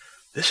connection.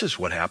 This is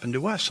what happened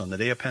to us on the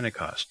day of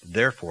Pentecost.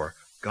 Therefore,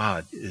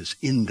 God is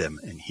in them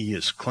and he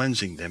is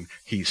cleansing them.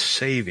 He's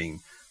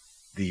saving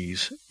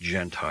these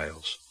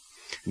Gentiles.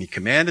 And he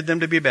commanded them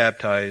to be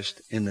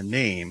baptized in the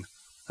name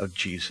of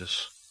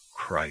Jesus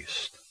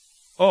Christ.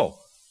 Oh,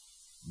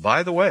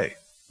 by the way,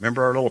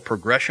 remember our little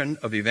progression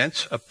of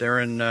events up there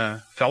in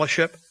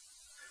fellowship?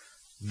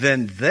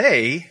 Then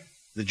they,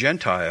 the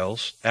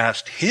Gentiles,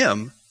 asked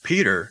him,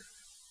 Peter,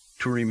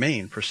 to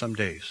remain for some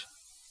days.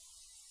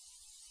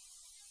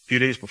 A few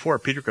days before,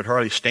 Peter could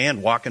hardly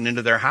stand walking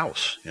into their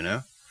house,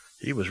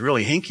 He was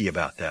really hinky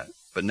about that.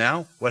 But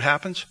now, what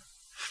happens?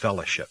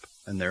 Fellowship.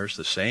 And there's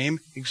the same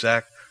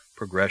exact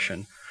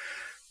progression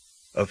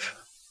of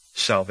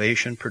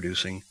salvation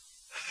producing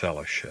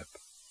fellowship.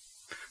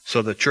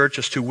 So the church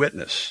is to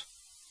witness.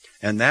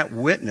 And that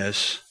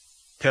witness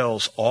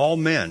tells all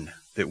men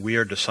that we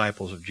are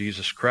disciples of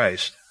Jesus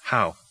Christ.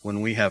 How?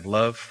 When we have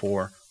love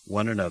for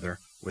one another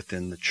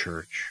within the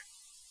church.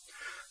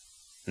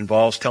 It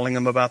involves telling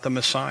them about the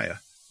Messiah.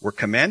 We're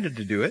commanded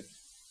to do it.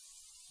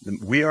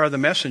 We are the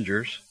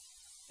messengers.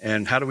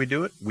 And how do we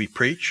do it? We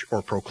preach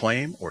or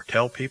proclaim or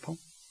tell people.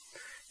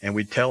 And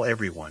we tell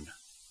everyone,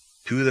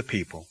 to the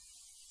people.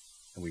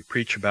 And we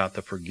preach about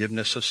the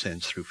forgiveness of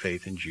sins through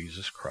faith in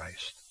Jesus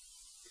Christ.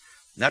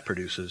 And that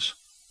produces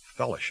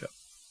fellowship.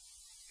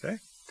 Okay?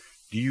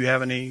 Do you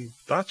have any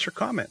thoughts or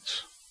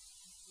comments?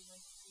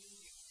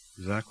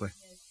 Exactly.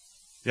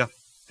 Yeah.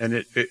 And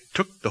it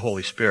took the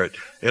Holy Spirit.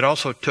 It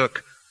also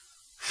took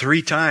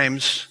 3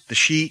 times the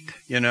sheet,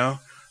 I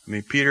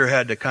mean, Peter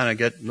had to kind of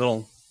get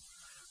little,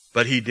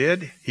 but he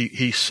did.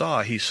 He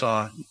saw,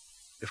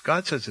 if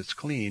God says it's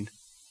clean,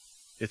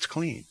 it's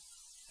clean.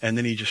 And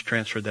then he just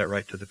transferred that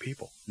right to the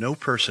people. No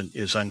person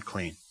is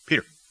unclean.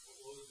 Peter.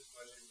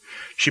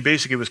 She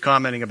basically was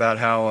commenting about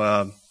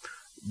how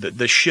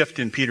the shift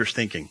in Peter's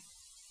thinking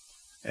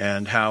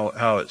and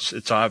how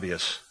it's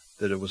obvious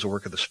that it was a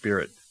work of the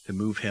Spirit to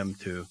move him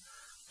to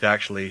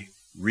actually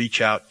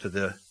reach out to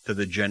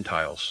the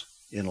Gentiles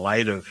in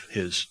light of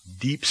his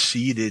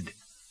deep-seated,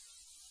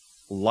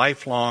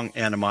 lifelong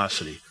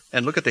animosity.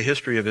 And look at the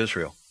history of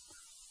Israel.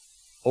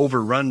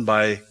 Overrun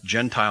by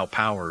Gentile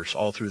powers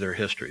all through their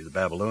history. The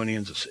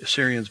Babylonians,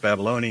 Assyrians,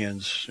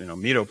 Babylonians,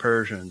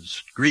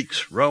 Medo-Persians,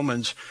 Greeks,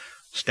 Romans,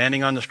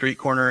 standing on the street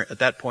corner at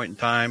that point in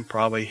time,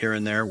 probably here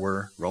and there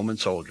were Roman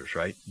soldiers,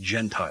 right?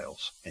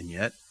 Gentiles. And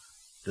yet,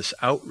 this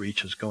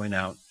outreach is going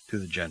out to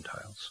the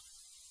Gentiles.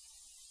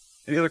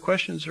 Any other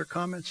questions or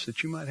comments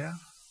that you might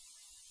have?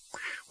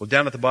 Well,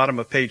 down at the bottom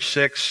of page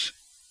 6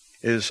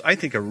 is, I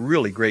think, a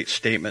really great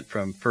statement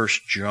from 1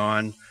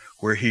 John,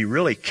 where he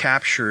really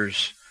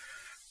captures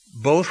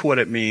both what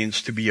it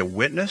means to be a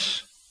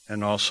witness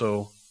and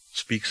also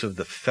speaks of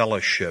the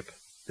fellowship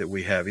that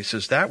we have. He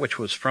says, that which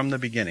was from the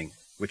beginning,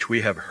 which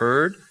we have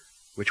heard,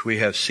 which we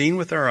have seen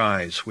with our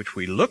eyes, which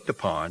we looked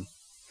upon,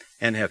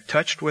 and have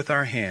touched with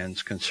our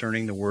hands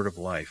concerning the word of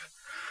life.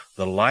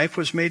 The life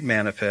was made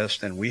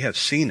manifest, and we have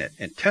seen it,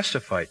 and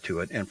testified to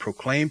it, and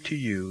proclaimed to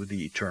you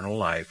the eternal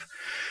life,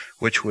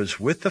 which was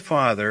with the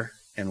Father,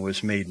 and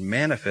was made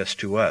manifest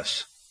to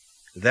us.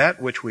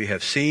 That which we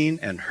have seen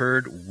and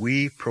heard,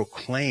 we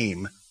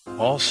proclaim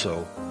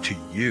also to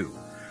you,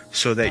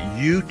 so that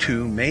you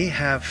too may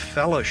have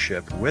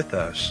fellowship with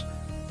us.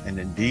 And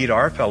indeed,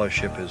 our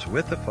fellowship is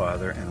with the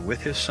Father and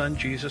with His Son,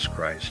 Jesus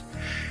Christ.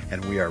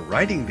 And we are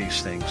writing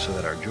these things so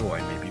that our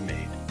joy may be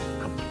made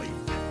complete.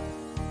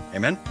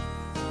 Amen?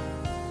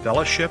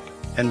 Fellowship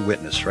and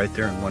witness right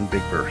there in one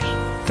big verse.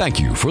 Thank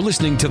you for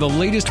listening to the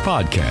latest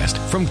podcast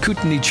from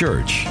Kootenai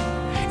Church.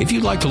 If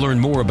you'd like to learn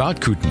more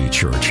about Kootenai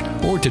Church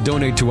or to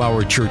donate to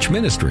our church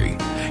ministry,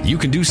 you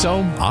can do so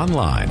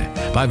online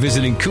by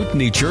visiting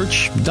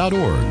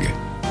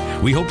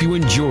kootenaichurch.org. We hope you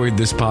enjoyed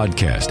this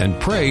podcast and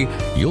pray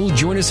you'll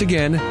join us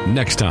again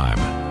next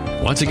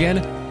time. Once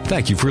again,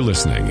 thank you for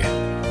listening.